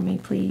call on me,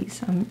 please.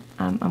 I'm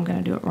going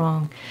to do it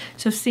wrong."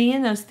 So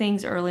seeing those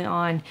things early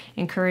on,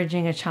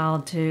 encouraging a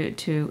child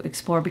to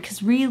explore,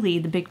 because really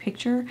the big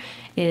picture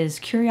is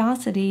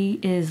curiosity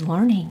is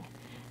learning.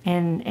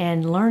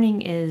 And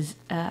learning is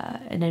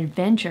an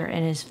adventure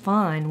and is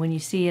fun when you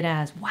see it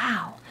as,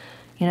 wow,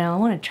 I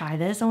want to try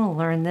this. I want to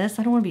learn this.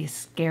 I don't want to be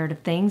scared of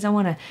things. I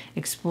want to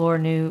explore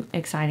new,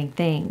 exciting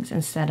things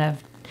instead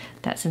of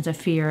that sense of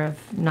fear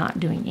of not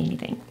doing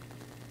anything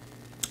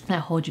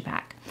that holds you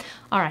back.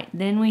 All right,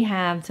 then we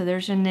have, so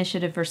there's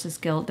initiative versus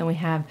guilt. Then we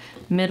have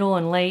middle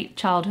and late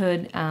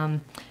childhood.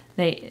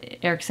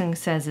 Erikson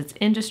says it's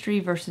industry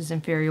versus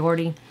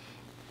inferiority.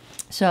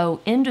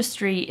 So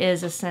industry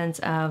is a sense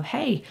of,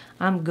 hey,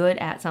 I'm good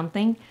at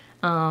something.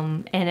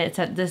 And it's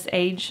at this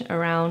age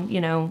around,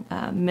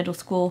 middle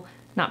school,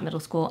 not middle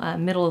school,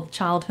 middle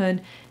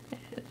childhood,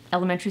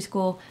 elementary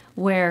school,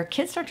 where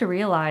kids start to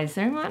realize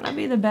they might not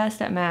be the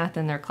best at math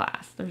in their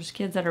class. There's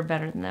kids that are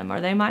better than them, or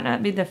they might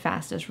not be the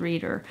fastest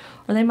reader,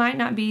 or they might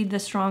not be the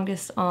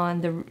strongest on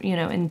the,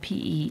 in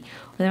PE,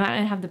 or they might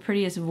not have the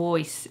prettiest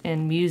voice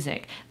in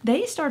music.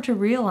 They start to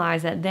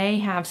realize that they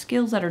have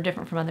skills that are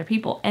different from other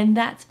people, and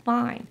that's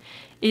fine.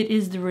 It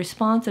is the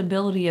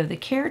responsibility of the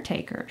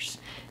caretakers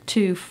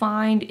to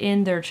find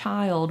in their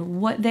child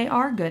what they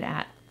are good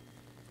at.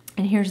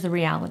 And here's the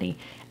reality.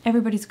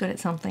 Everybody's good at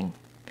something.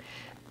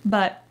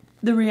 But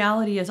the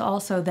reality is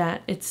also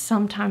that it's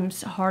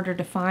sometimes harder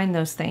to find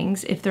those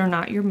things if they're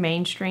not your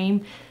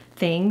mainstream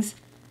things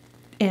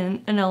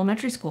in an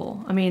elementary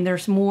school. I mean,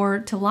 there's more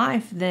to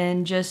life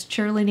than just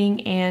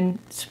cheerleading and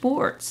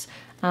sports,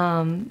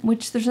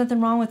 which there's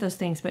nothing wrong with those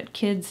things, but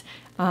kids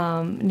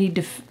need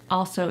to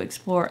also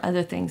explore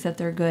other things that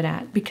they're good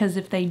at, because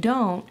if they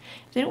don't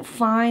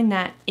find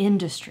that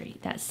industry,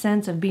 that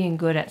sense of being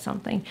good at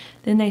something,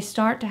 then they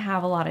start to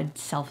have a lot of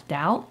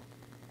self-doubt.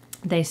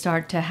 They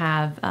start to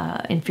have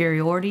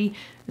inferiority.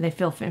 They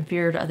feel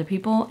inferior to other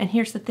people. And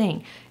here's the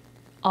thing.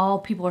 All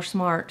people are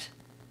smart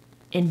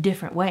in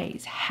different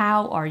ways.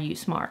 How are you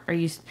smart?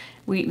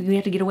 We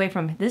have to get away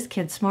from this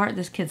kid's smart,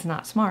 this kid's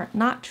not smart.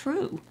 Not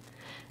true.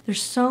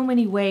 There's so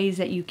many ways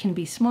that you can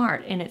be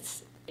smart, and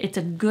it's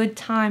a good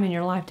time in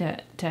your life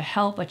to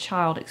help a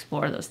child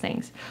explore those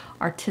things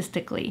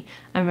artistically.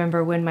 I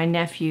remember when my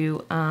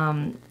nephew,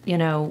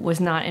 was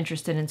not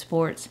interested in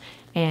sports,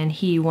 and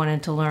he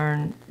wanted to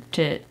learn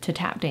to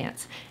tap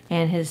dance.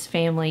 And his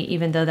family,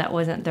 even though that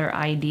wasn't their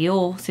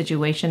ideal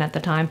situation at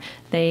the time,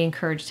 they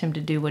encouraged him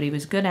to do what he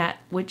was good at,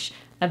 which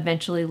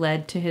eventually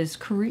led to his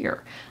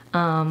career.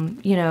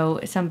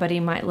 Somebody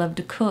might love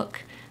to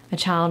cook. A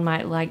child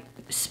might like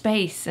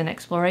space and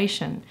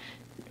exploration,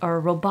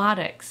 or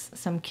robotics.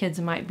 Some kids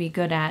might be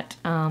good at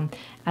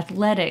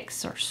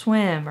athletics or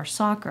swim or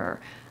soccer.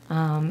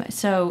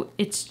 So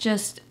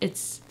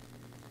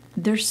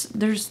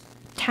there's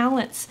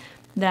talents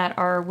that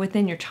are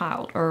within your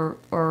child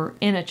or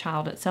in a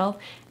child itself,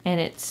 and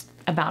it's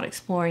about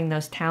exploring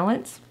those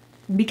talents,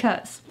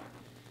 because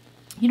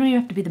you don't even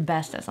have to be the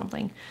best at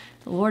something.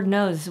 The Lord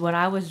knows what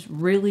I was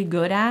really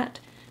good at,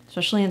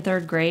 especially in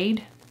 3rd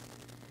grade: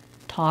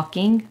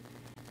 talking,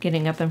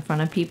 getting up in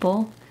front of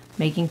people,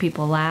 making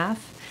people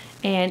laugh.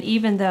 And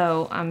even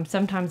though I'm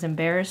sometimes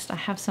embarrassed, I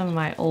have some of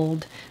my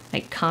old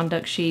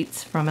conduct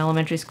sheets from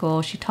elementary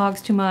school. She talks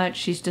too much,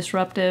 she's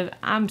disruptive.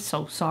 I'm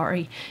so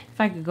sorry.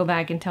 If I could go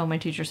back and tell my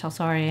teachers how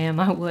sorry I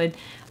am, I would.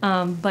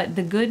 But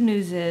the good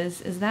news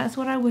is that's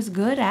what I was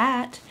good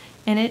at,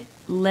 and it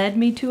led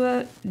me to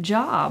a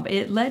job.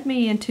 It led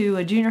me into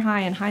a junior high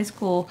and high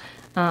school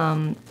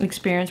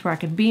experience where I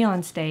could be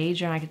on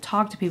stage and I could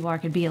talk to people, I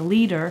could be a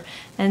leader,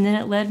 and then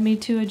it led me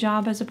to a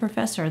job as a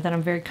professor that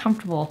I'm very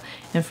comfortable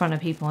in front of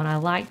people, and I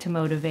like to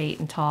motivate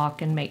and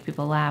talk and make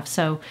people laugh.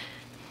 So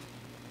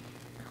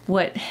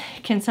what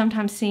can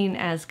sometimes seem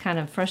as kind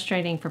of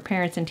frustrating for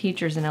parents and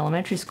teachers in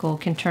elementary school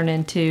can turn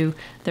into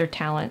their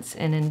talents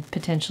and then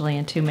potentially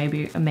into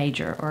maybe a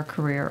major or a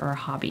career or a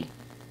hobby.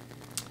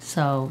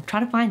 So try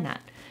to find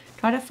that.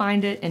 Try to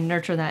find it and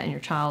nurture that in your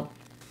child,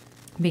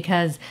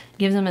 because it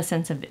gives them a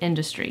sense of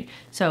industry.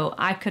 So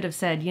I could have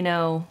said,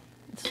 I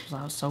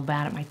was so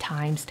bad at my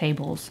times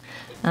tables.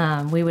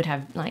 We would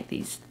have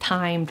these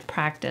timed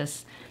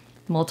practice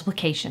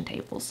multiplication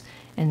tables,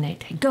 and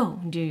they'd say, go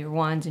and do your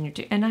ones and your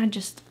two. And I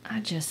just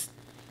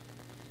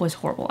was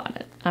horrible at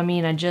it. I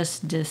mean, I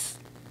just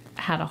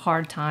had a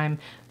hard time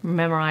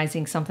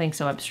memorizing something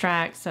so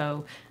abstract,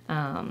 so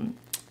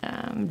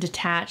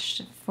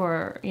detached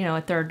for, a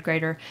 3rd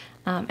grader.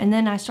 And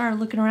then I started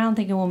looking around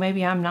thinking, well,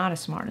 maybe I'm not as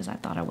smart as I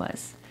thought I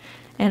was.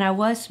 And I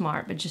was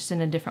smart, but just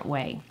in a different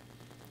way.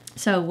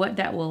 So what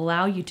that will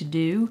allow you to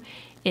do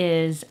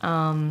is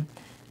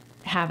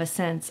have a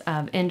sense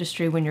of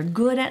industry. When you're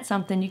good at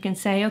something, you can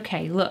say,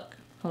 okay, look,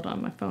 hold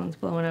on, my phone's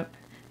blowing up.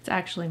 It's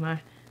actually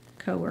my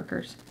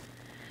coworkers.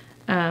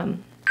 Okay.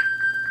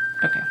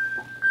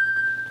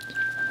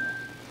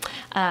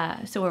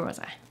 So where was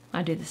I?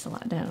 I do this a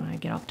lot, don't I?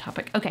 Get off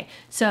topic. Okay,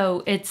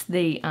 so it's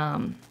the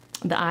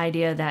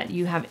idea that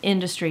you have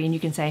industry, and you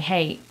can say,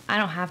 hey, I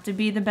don't have to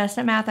be the best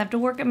at math. I have to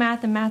work at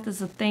math, and math is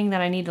the thing that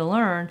I need to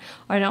learn.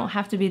 Or I don't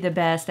have to be the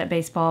best at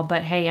baseball,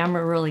 but hey, I'm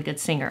a really good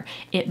singer.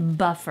 It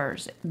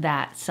buffers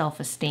that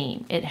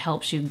self-esteem. It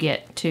helps you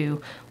get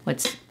to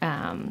what's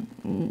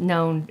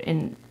known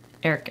in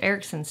Erik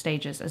Erikson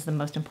stages as the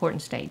most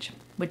important stage,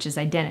 which is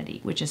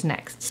identity, which is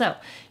next. So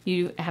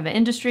you have an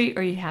industry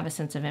or you have a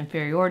sense of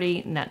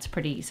inferiority, and that's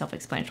pretty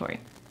self-explanatory.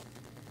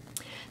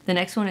 The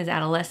next one is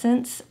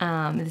adolescence.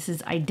 This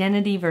is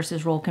identity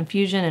versus role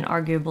confusion, and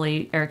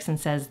arguably Erikson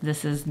says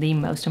this is the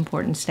most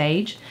important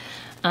stage.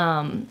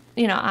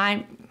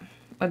 I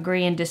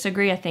agree and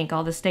disagree. I think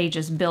all the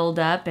stages build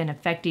up and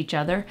affect each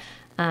other.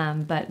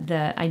 But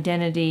the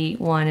identity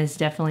one is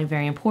definitely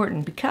very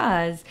important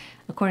because,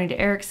 according to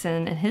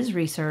Erickson and his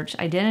research,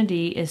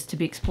 identity is to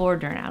be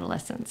explored during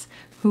adolescence.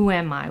 Who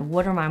am I?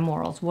 What are my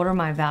morals? What are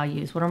my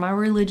values? What are my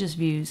religious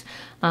views?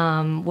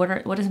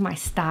 What is my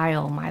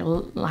style, my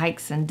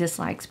likes and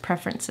dislikes,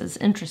 preferences,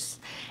 interests?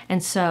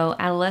 And so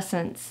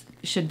adolescence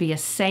should be a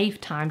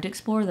safe time to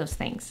explore those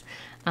things.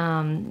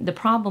 The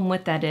problem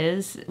with that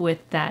is,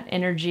 with that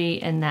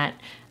energy and that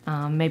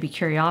maybe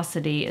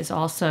curiosity, is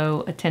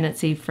also a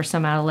tendency for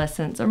some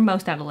adolescents, or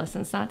most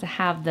adolescents, not to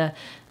have the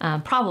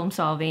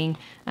problem-solving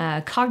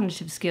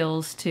cognitive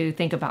skills to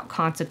think about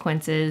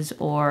consequences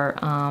or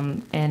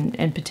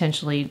and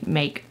potentially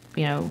make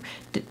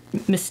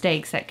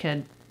mistakes that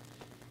could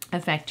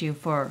affect you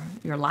for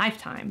your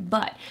lifetime.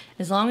 But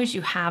as long as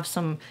you have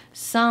some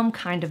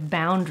kind of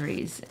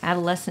boundaries,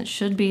 adolescence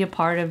should be a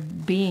part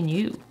of being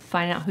you.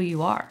 Find out who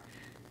you are.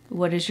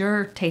 What is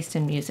your taste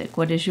in music?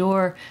 What is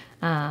your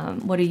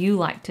what do you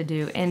like to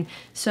do? And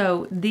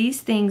so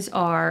these things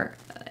are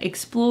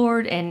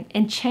explored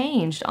and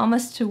changed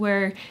almost to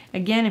where,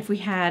 again, if we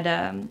had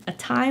a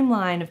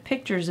timeline of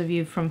pictures of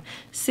you from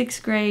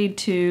 6th grade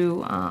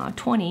to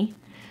 20,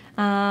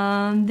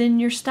 then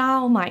your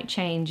style might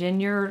change,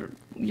 and your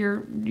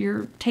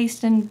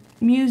taste in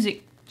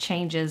music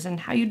changes,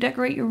 and how you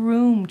decorate your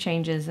room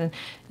changes, and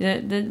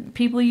the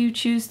people you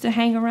choose to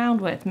hang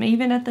around with,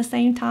 even at the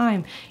same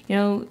time,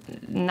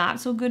 not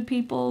so good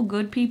people,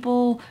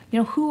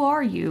 who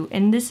are you?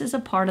 And this is a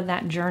part of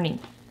that journey.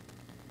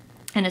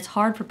 And it's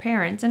hard for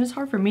parents, and it's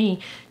hard for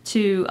me,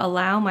 to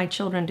allow my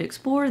children to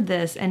explore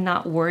this and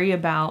not worry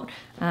about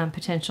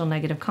potential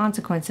negative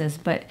consequences.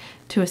 But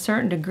to a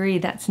certain degree,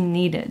 that's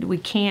needed. We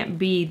can't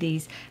be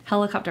these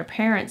helicopter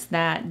parents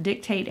that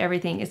dictate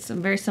everything. It's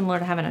very similar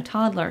to having a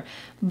toddler,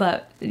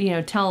 but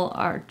tell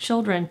our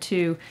children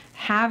to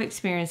have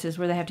experiences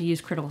where they have to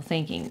use critical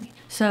thinking.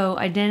 So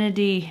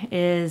identity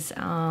is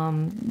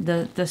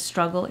the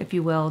struggle, if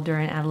you will,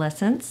 during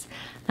adolescence,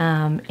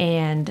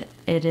 and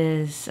it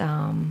is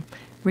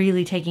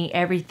really taking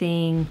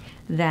everything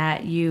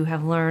that you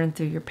have learned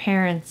through your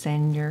parents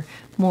and your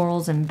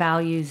morals and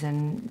values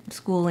and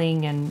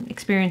schooling and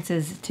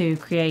experiences to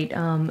create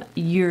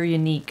your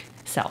unique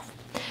self,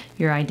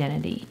 your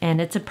identity.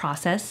 And it's a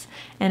process,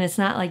 and it's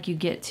not like you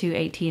get to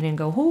 18 and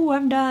go, oh,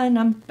 I'm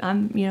done,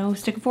 I'm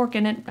stick a fork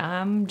in it,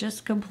 I'm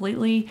just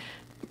completely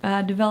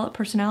developed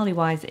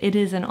personality-wise. It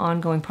is an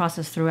ongoing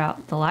process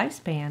throughout the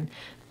lifespan,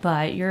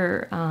 but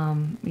your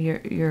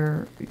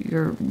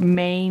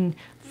main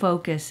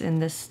focus in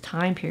this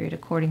time period,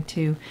 according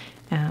to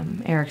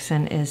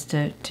Erickson, is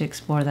to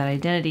explore that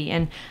identity.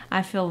 And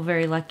I feel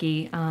very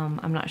lucky.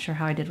 I'm not sure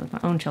how I did with my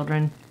own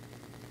children.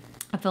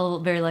 I feel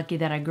very lucky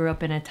that I grew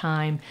up in a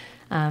time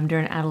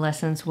during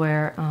adolescence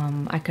where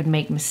I could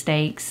make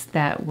mistakes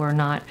that were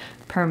not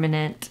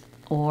permanent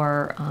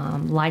or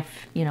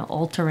life,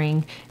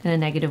 altering in a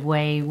negative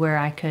way, where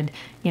I could,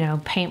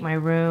 paint my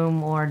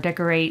room or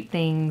decorate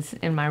things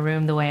in my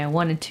room the way I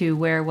wanted to,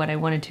 wear what I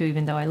wanted to,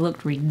 even though I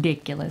looked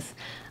ridiculous.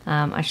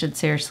 I should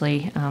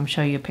seriously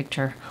show you a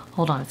picture.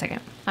 Hold on a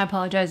second. I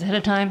apologize ahead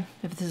of time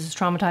if this is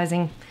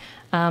traumatizing,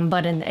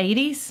 but in the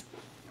 80s,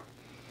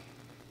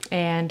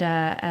 and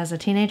as a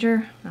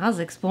teenager, I was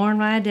exploring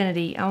my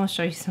identity. I want to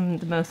show you some of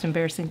the most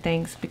embarrassing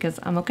things because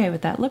I'm okay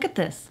with that. Look at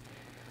this.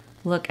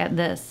 Look at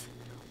this.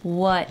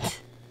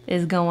 What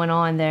is going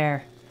on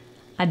there?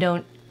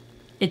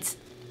 It's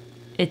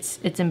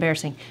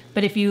embarrassing.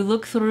 But if you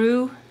look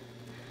through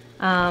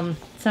some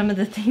of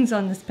the things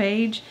on this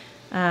page,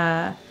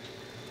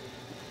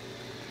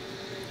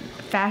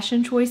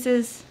 fashion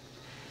choices,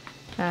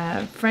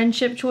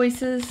 friendship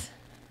choices,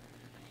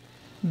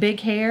 big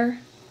hair,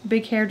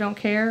 don't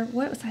care.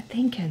 What was I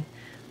thinking?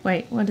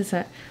 Wait, what is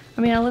that?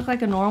 I mean, I look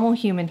like a normal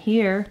human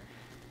here,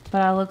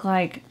 but I look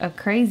like a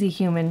crazy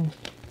human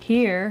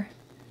here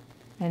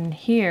and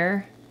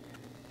here.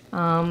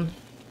 I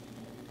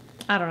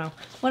don't know.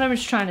 What I'm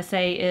just trying to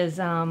say is,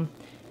 oh,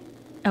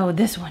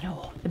 this one.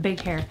 Oh, the big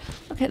hair.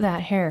 Look at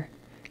that hair.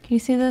 Can you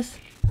see this?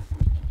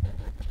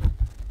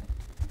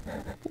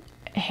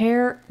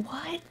 Hair,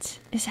 what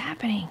is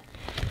happening?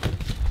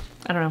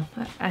 I don't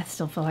know. I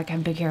still feel like I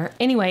have big hair.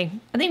 Anyway,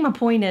 I think my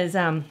point is,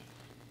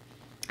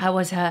 I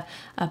was a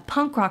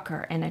punk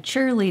rocker and a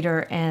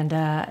cheerleader and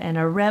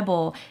a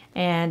rebel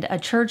and a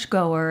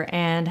churchgoer,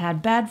 and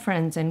had bad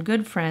friends and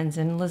good friends,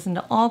 and listened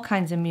to all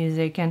kinds of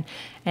music, and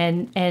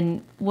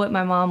what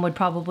my mom would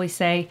probably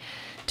say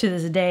to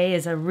this day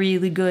is a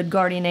really good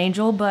guardian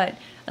angel. But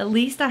at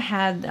least I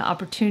had the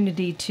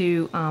opportunity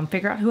to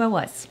figure out who I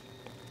was,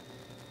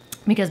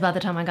 because by the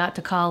time I got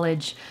to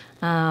college,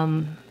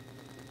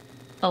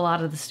 a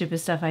lot of the stupid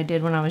stuff I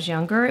did when I was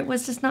younger, it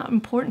was just not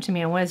important to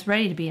me. I was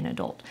ready to be an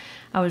adult.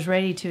 I was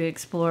ready to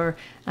explore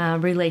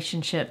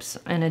relationships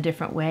in a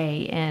different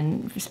way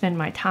and spend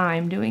my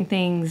time doing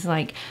things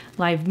like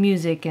live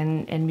music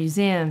and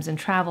museums and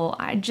travel.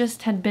 I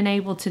just had been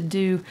able to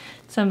do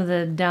some of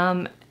the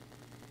dumb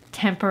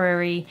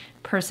temporary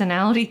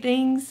personality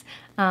things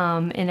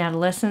in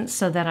adolescence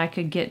so that I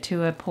could get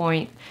to a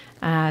point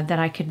that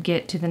I could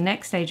get to the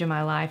next stage of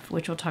my life,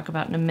 which we'll talk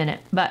about in a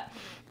minute. But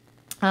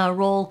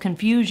role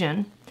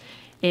confusion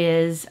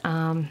is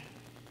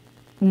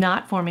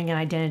not forming an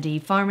identity,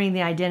 forming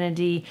the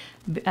identity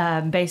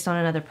based on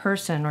another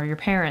person or your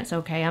parents.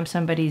 Okay, I'm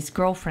somebody's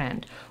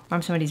girlfriend, or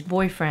I'm somebody's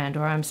boyfriend,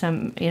 or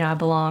I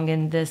belong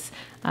in this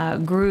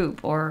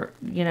group, or,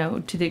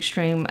 to the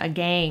extreme, a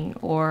gang,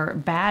 or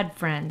bad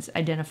friends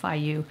identify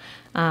you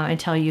and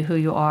tell you who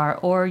you are.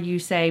 Or you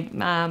say,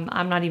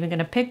 I'm not even going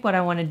to pick what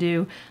I want to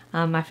do.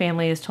 My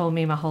family has told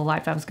me my whole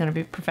life I was going to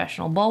be a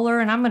professional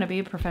bowler, and I'm going to be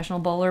a professional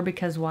bowler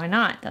because why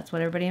not? That's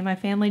what everybody in my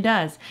family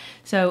does.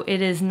 So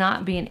it is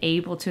not being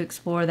able to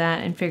explore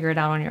that and figure it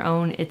out on your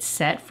own. It's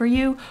set for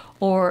you,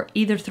 or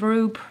either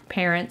through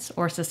parents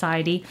or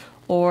society,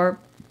 or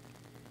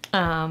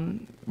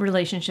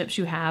relationships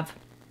you have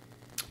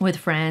with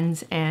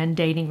friends and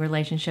dating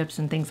relationships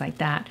and things like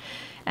that.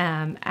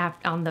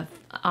 On the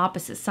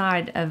opposite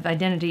side of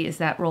identity is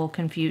that role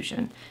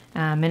confusion.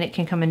 And it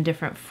can come in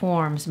different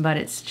forms, but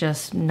it's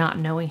just not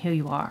knowing who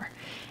you are.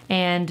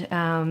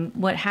 And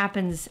what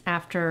happens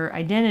after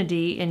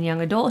identity in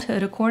young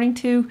adulthood, according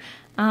to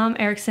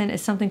Erikson,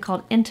 is something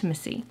called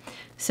intimacy.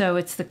 So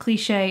it's the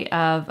cliche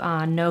of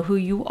know who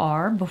you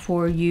are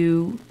before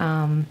you,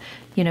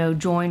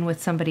 join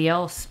with somebody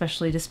else,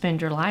 especially to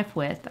spend your life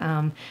with.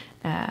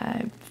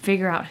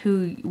 Figure out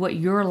what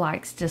your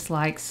likes,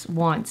 dislikes,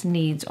 wants,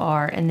 needs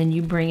are, and then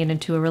you bring it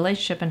into a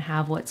relationship and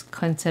have what's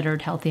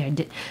considered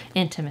healthy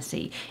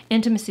intimacy.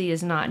 Intimacy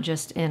is not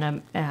just in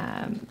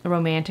a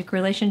romantic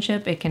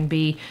relationship. It can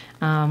be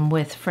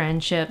with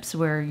friendships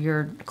where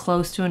you're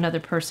close to another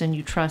person,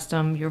 you trust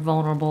them, you're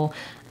vulnerable.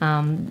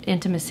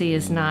 Intimacy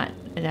is not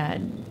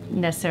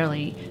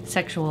necessarily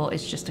sexual.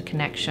 It's just a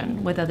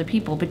connection with other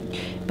people.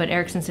 But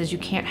Erikson says you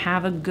can't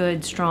have a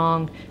good,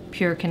 strong,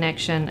 pure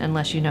connection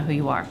unless you know who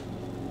you are.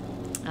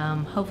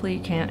 Hopefully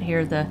you can't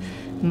hear the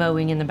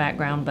mowing in the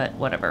background, but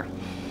whatever.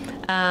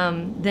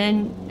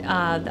 Then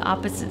the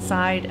opposite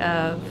side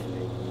of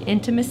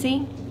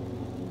intimacy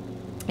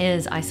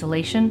is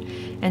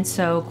isolation. And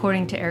so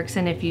according to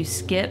Erikson, if you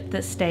skip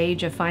the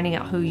stage of finding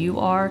out who you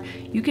are,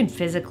 you can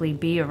physically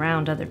be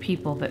around other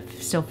people but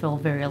still feel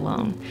very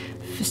alone,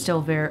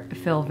 feel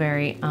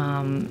very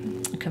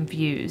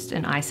confused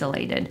and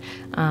isolated.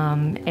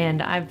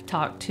 And I've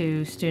talked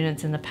to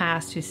students in the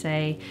past who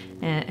say,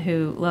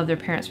 who love their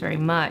parents very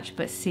much,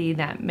 but see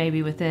that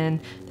maybe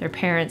within their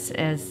parents,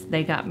 as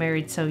they got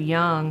married so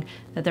young,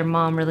 that their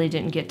mom really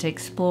didn't get to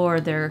explore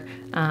their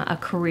a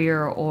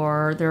career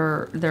or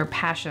their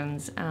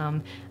passions.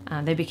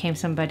 They became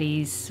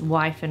somebody's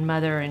wife and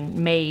mother and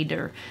maid,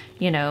 or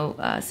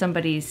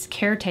somebody's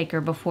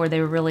caretaker before they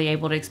were really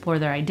able to explore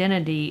their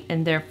identity,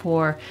 and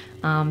therefore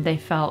they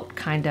felt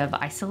kind of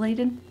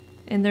isolated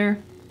in their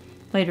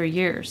later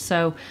years.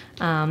 So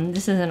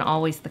this isn't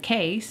always the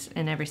case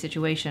in every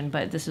situation,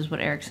 but this is what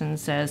Erikson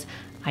says: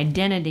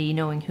 identity,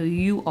 knowing who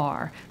you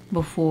are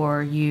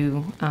before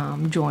you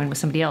join with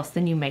somebody else.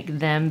 Then you make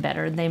them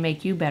better. They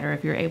make you better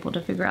if you're able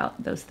to figure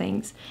out those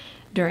things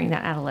during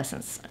that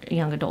adolescence,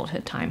 young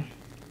adulthood time.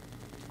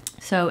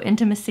 So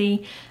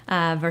intimacy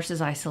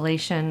versus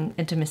isolation.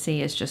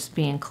 Intimacy is just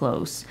being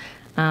close.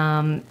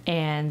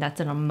 And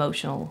that's an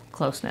emotional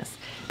closeness.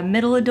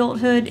 Middle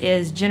adulthood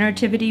is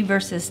generativity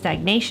versus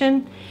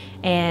stagnation.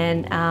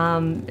 And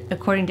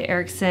according to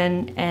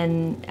Erikson,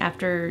 and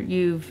after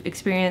you've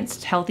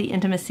experienced healthy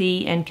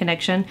intimacy and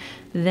connection,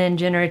 then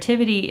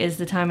generativity is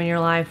the time in your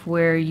life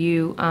where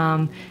you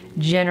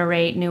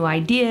generate new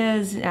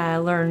ideas,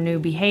 learn new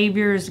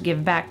behaviors,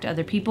 give back to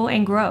other people,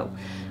 and grow.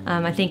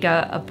 I think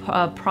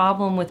a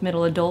problem with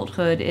middle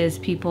adulthood is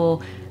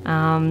people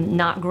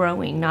not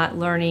growing, not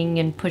learning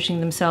and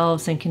pushing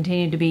themselves and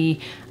continue to be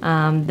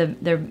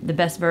the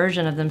best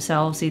version of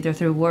themselves, either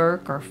through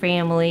work or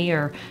family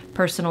or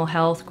personal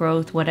health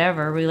growth,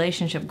 whatever,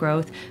 relationship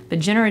growth. But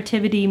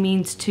generativity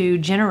means to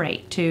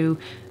generate, to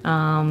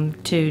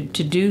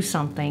do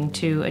something,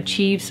 to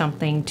achieve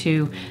something,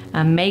 to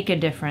make a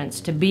difference,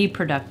 to be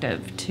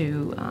productive,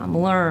 to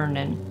learn,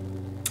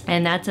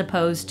 and that's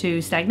opposed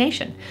to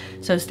stagnation.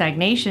 So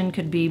stagnation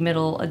could be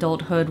middle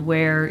adulthood,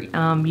 where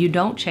you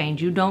don't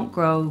change, you don't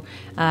grow,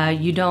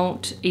 you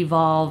don't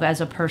evolve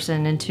as a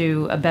person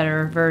into a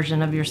better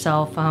version of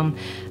yourself.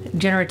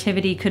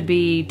 Generativity could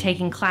be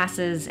taking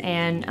classes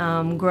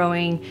and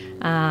growing,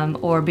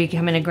 or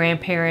becoming a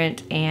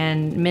grandparent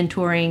and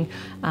mentoring.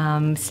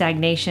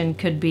 Stagnation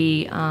could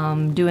be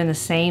doing the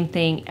same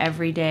thing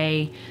every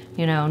day,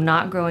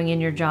 not growing in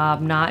your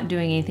job, not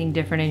doing anything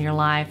different in your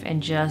life,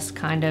 and just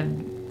kind of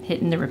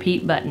hitting the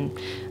repeat button,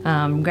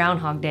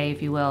 Groundhog Day,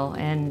 if you will,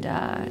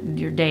 and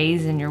your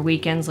days and your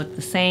weekends look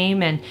the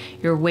same, and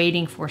you're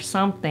waiting for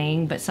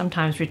something, but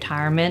sometimes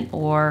retirement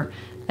or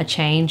a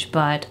change,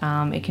 but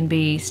it can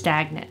be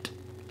stagnant.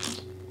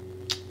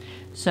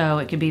 So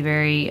it can be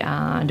very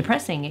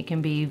depressing. It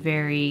can be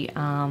very,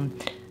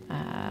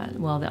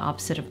 the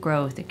opposite of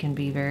growth. It can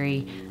be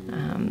very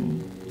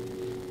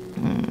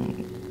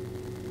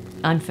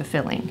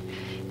unfulfilling.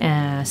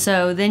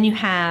 So then you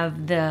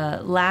have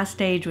the last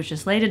stage, which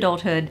is late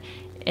adulthood,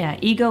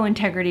 ego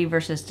integrity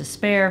versus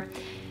despair.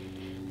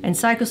 And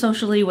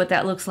psychosocially, what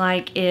that looks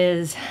like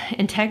is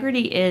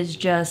integrity is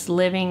just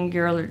living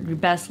your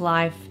best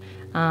life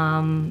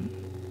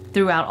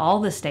throughout all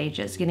the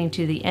stages, getting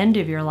to the end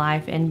of your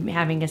life and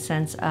having a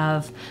sense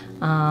of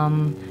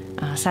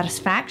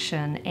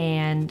satisfaction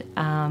and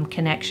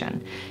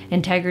connection.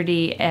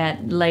 Integrity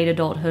at late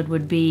adulthood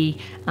would be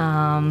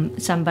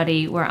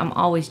somebody where I'm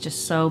always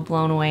just so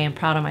blown away and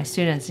proud of my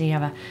students. And you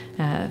have a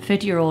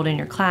 50-year-old in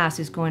your class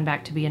who's going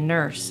back to be a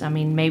nurse. I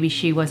mean, maybe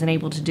she wasn't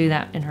able to do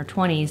that in her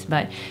 20s,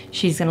 but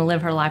she's going to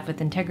live her life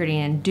with integrity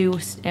and do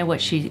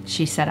what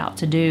she set out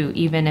to do,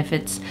 even if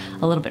it's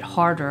a little bit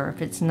harder,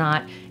 if it's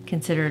not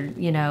considered,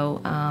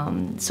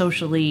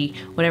 socially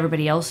what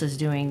everybody else is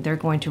doing. They're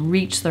going to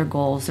reach their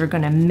goals. They're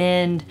going to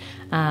mend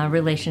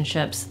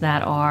relationships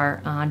that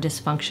are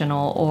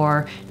dysfunctional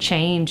or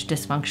change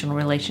dysfunctional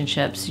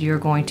relationships. You're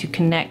going to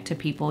connect to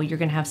people. You're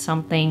going to have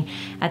something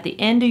at the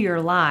end of your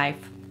life.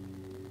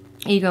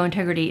 Ego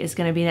integrity is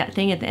going to be that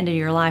thing at the end of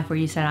your life where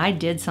you said, I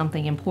did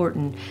something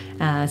important,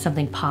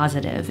 something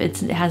positive. It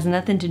has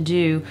nothing to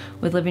do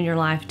with living your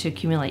life to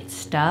accumulate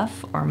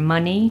stuff or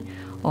money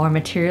or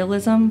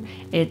materialism.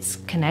 It's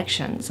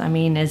connections. I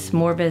mean, as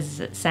morbid as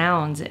it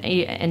sounds,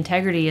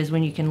 integrity is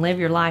when you can live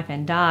your life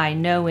and die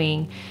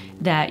knowing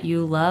that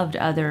you loved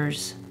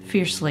others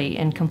fiercely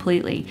and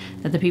completely,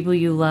 that the people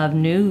you love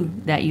knew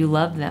that you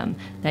loved them,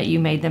 that you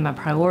made them a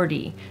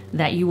priority,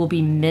 that you will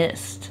be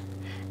missed,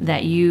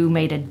 that you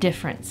made a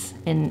difference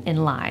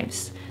in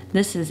lives.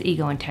 This is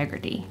ego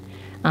integrity.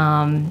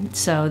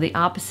 So the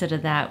opposite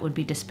of that would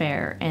be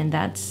despair, and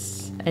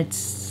it's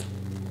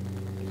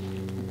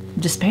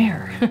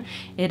despair.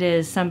 It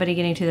is somebody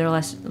getting to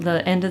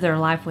the end of their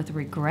life with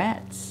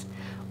regrets,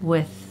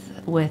 without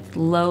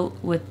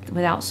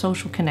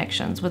social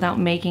connections, without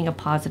making a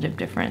positive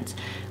difference,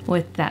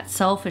 with that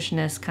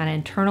selfishness kind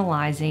of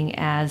internalizing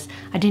as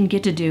I didn't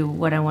get to do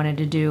what I wanted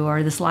to do,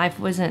 or this life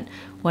wasn't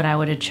what I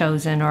would have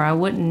chosen, or I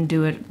wouldn't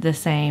do it the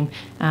same.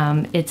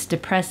 It's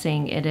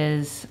depressing. It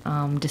is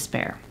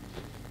despair.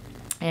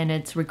 And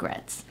it's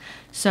regrets.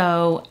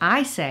 So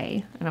I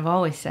say, and I've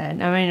always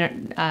said,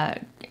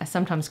 I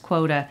sometimes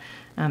quote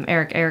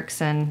Erik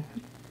Erikson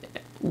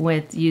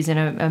with using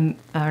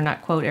or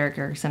not quote Erik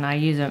Erikson, I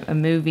use a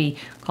movie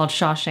called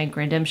Shawshank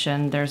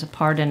Redemption. There's a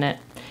part in it,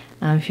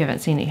 if you haven't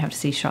seen it, you have to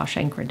see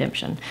Shawshank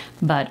Redemption,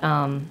 but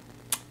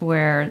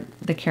where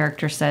the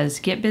character says,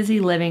 get busy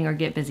living or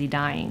get busy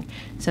dying.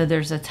 So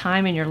there's a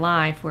time in your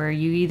life where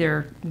you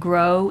either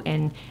grow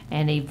and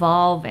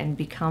evolve and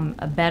become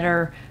a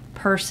better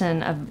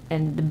person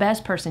and the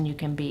best person you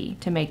can be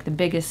to make the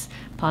biggest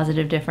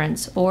positive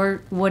difference,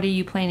 or what are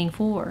you planning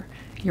for?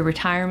 Your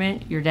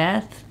retirement, your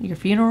death, your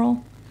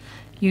funeral?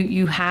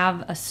 You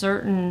have a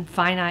certain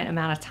finite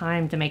amount of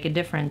time to make a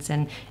difference.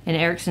 And in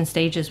Erikson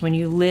stages, when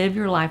you live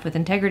your life with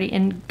integrity,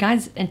 and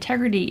guys,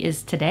 integrity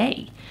is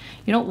today.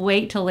 You don't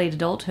wait till late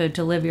adulthood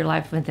to live your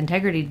life with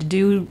integrity, to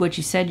do what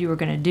you said you were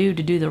going to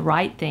do the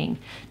right thing,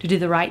 to do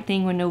the right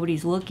thing when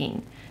nobody's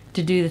looking,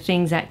 to do the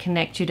things that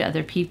connect you to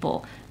other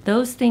people.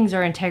 Those things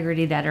are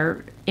integrity that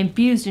are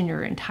infused in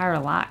your entire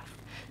life.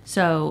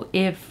 So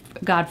if,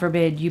 God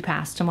forbid, you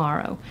pass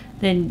tomorrow,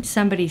 then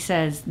somebody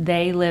says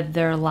they lived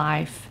their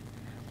life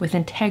with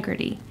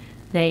integrity.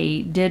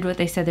 They did what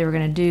they said they were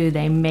going to do.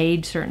 They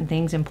made certain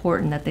things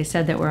important that they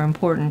said that were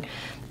important.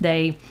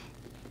 They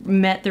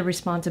met their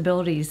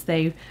responsibilities.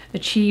 They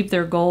achieved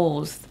their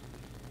goals.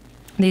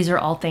 These are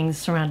all things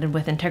surrounded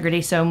with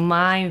integrity. So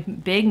my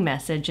big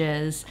message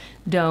is,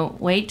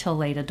 don't wait till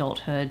late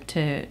adulthood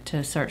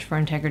to search for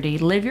integrity.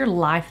 Live your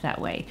life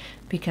that way,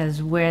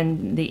 because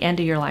when the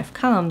end of your life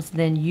comes,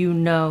 then you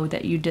know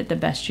that you did the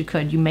best you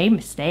could. You made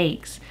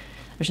mistakes.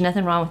 There's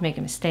nothing wrong with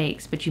making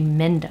mistakes, but you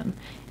mend them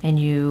and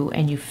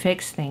you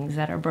fix things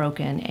that are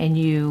broken, and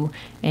you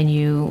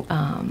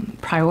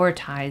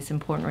prioritize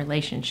important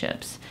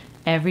relationships.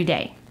 Every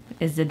day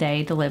is the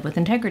day to live with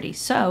integrity.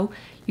 So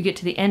you get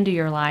to the end of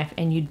your life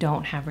and you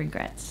don't have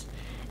regrets.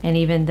 And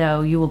even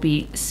though you will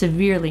be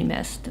severely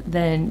missed,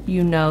 then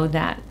you know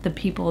that the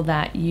people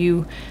that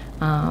you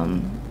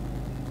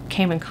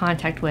came in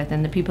contact with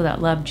and the people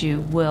that loved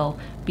you will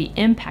be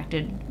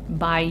impacted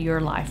by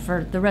your life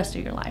for the rest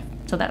of your life.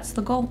 So that's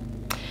the goal.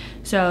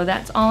 So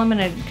that's all I'm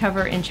going to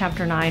cover in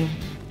chapter 9.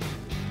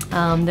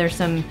 There's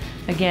some,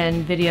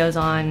 again,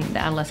 videos on the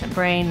adolescent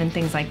brain and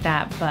things like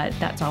that, but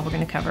that's all we're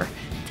going to cover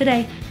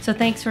today. So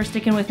thanks for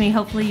sticking with me.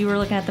 Hopefully you were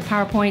looking at the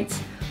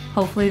PowerPoints.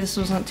 Hopefully this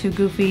wasn't too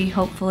goofy.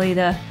 Hopefully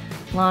the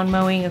lawn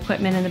mowing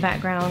equipment in the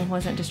background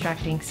wasn't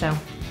distracting. So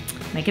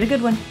make it a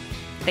good one.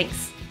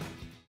 Thanks.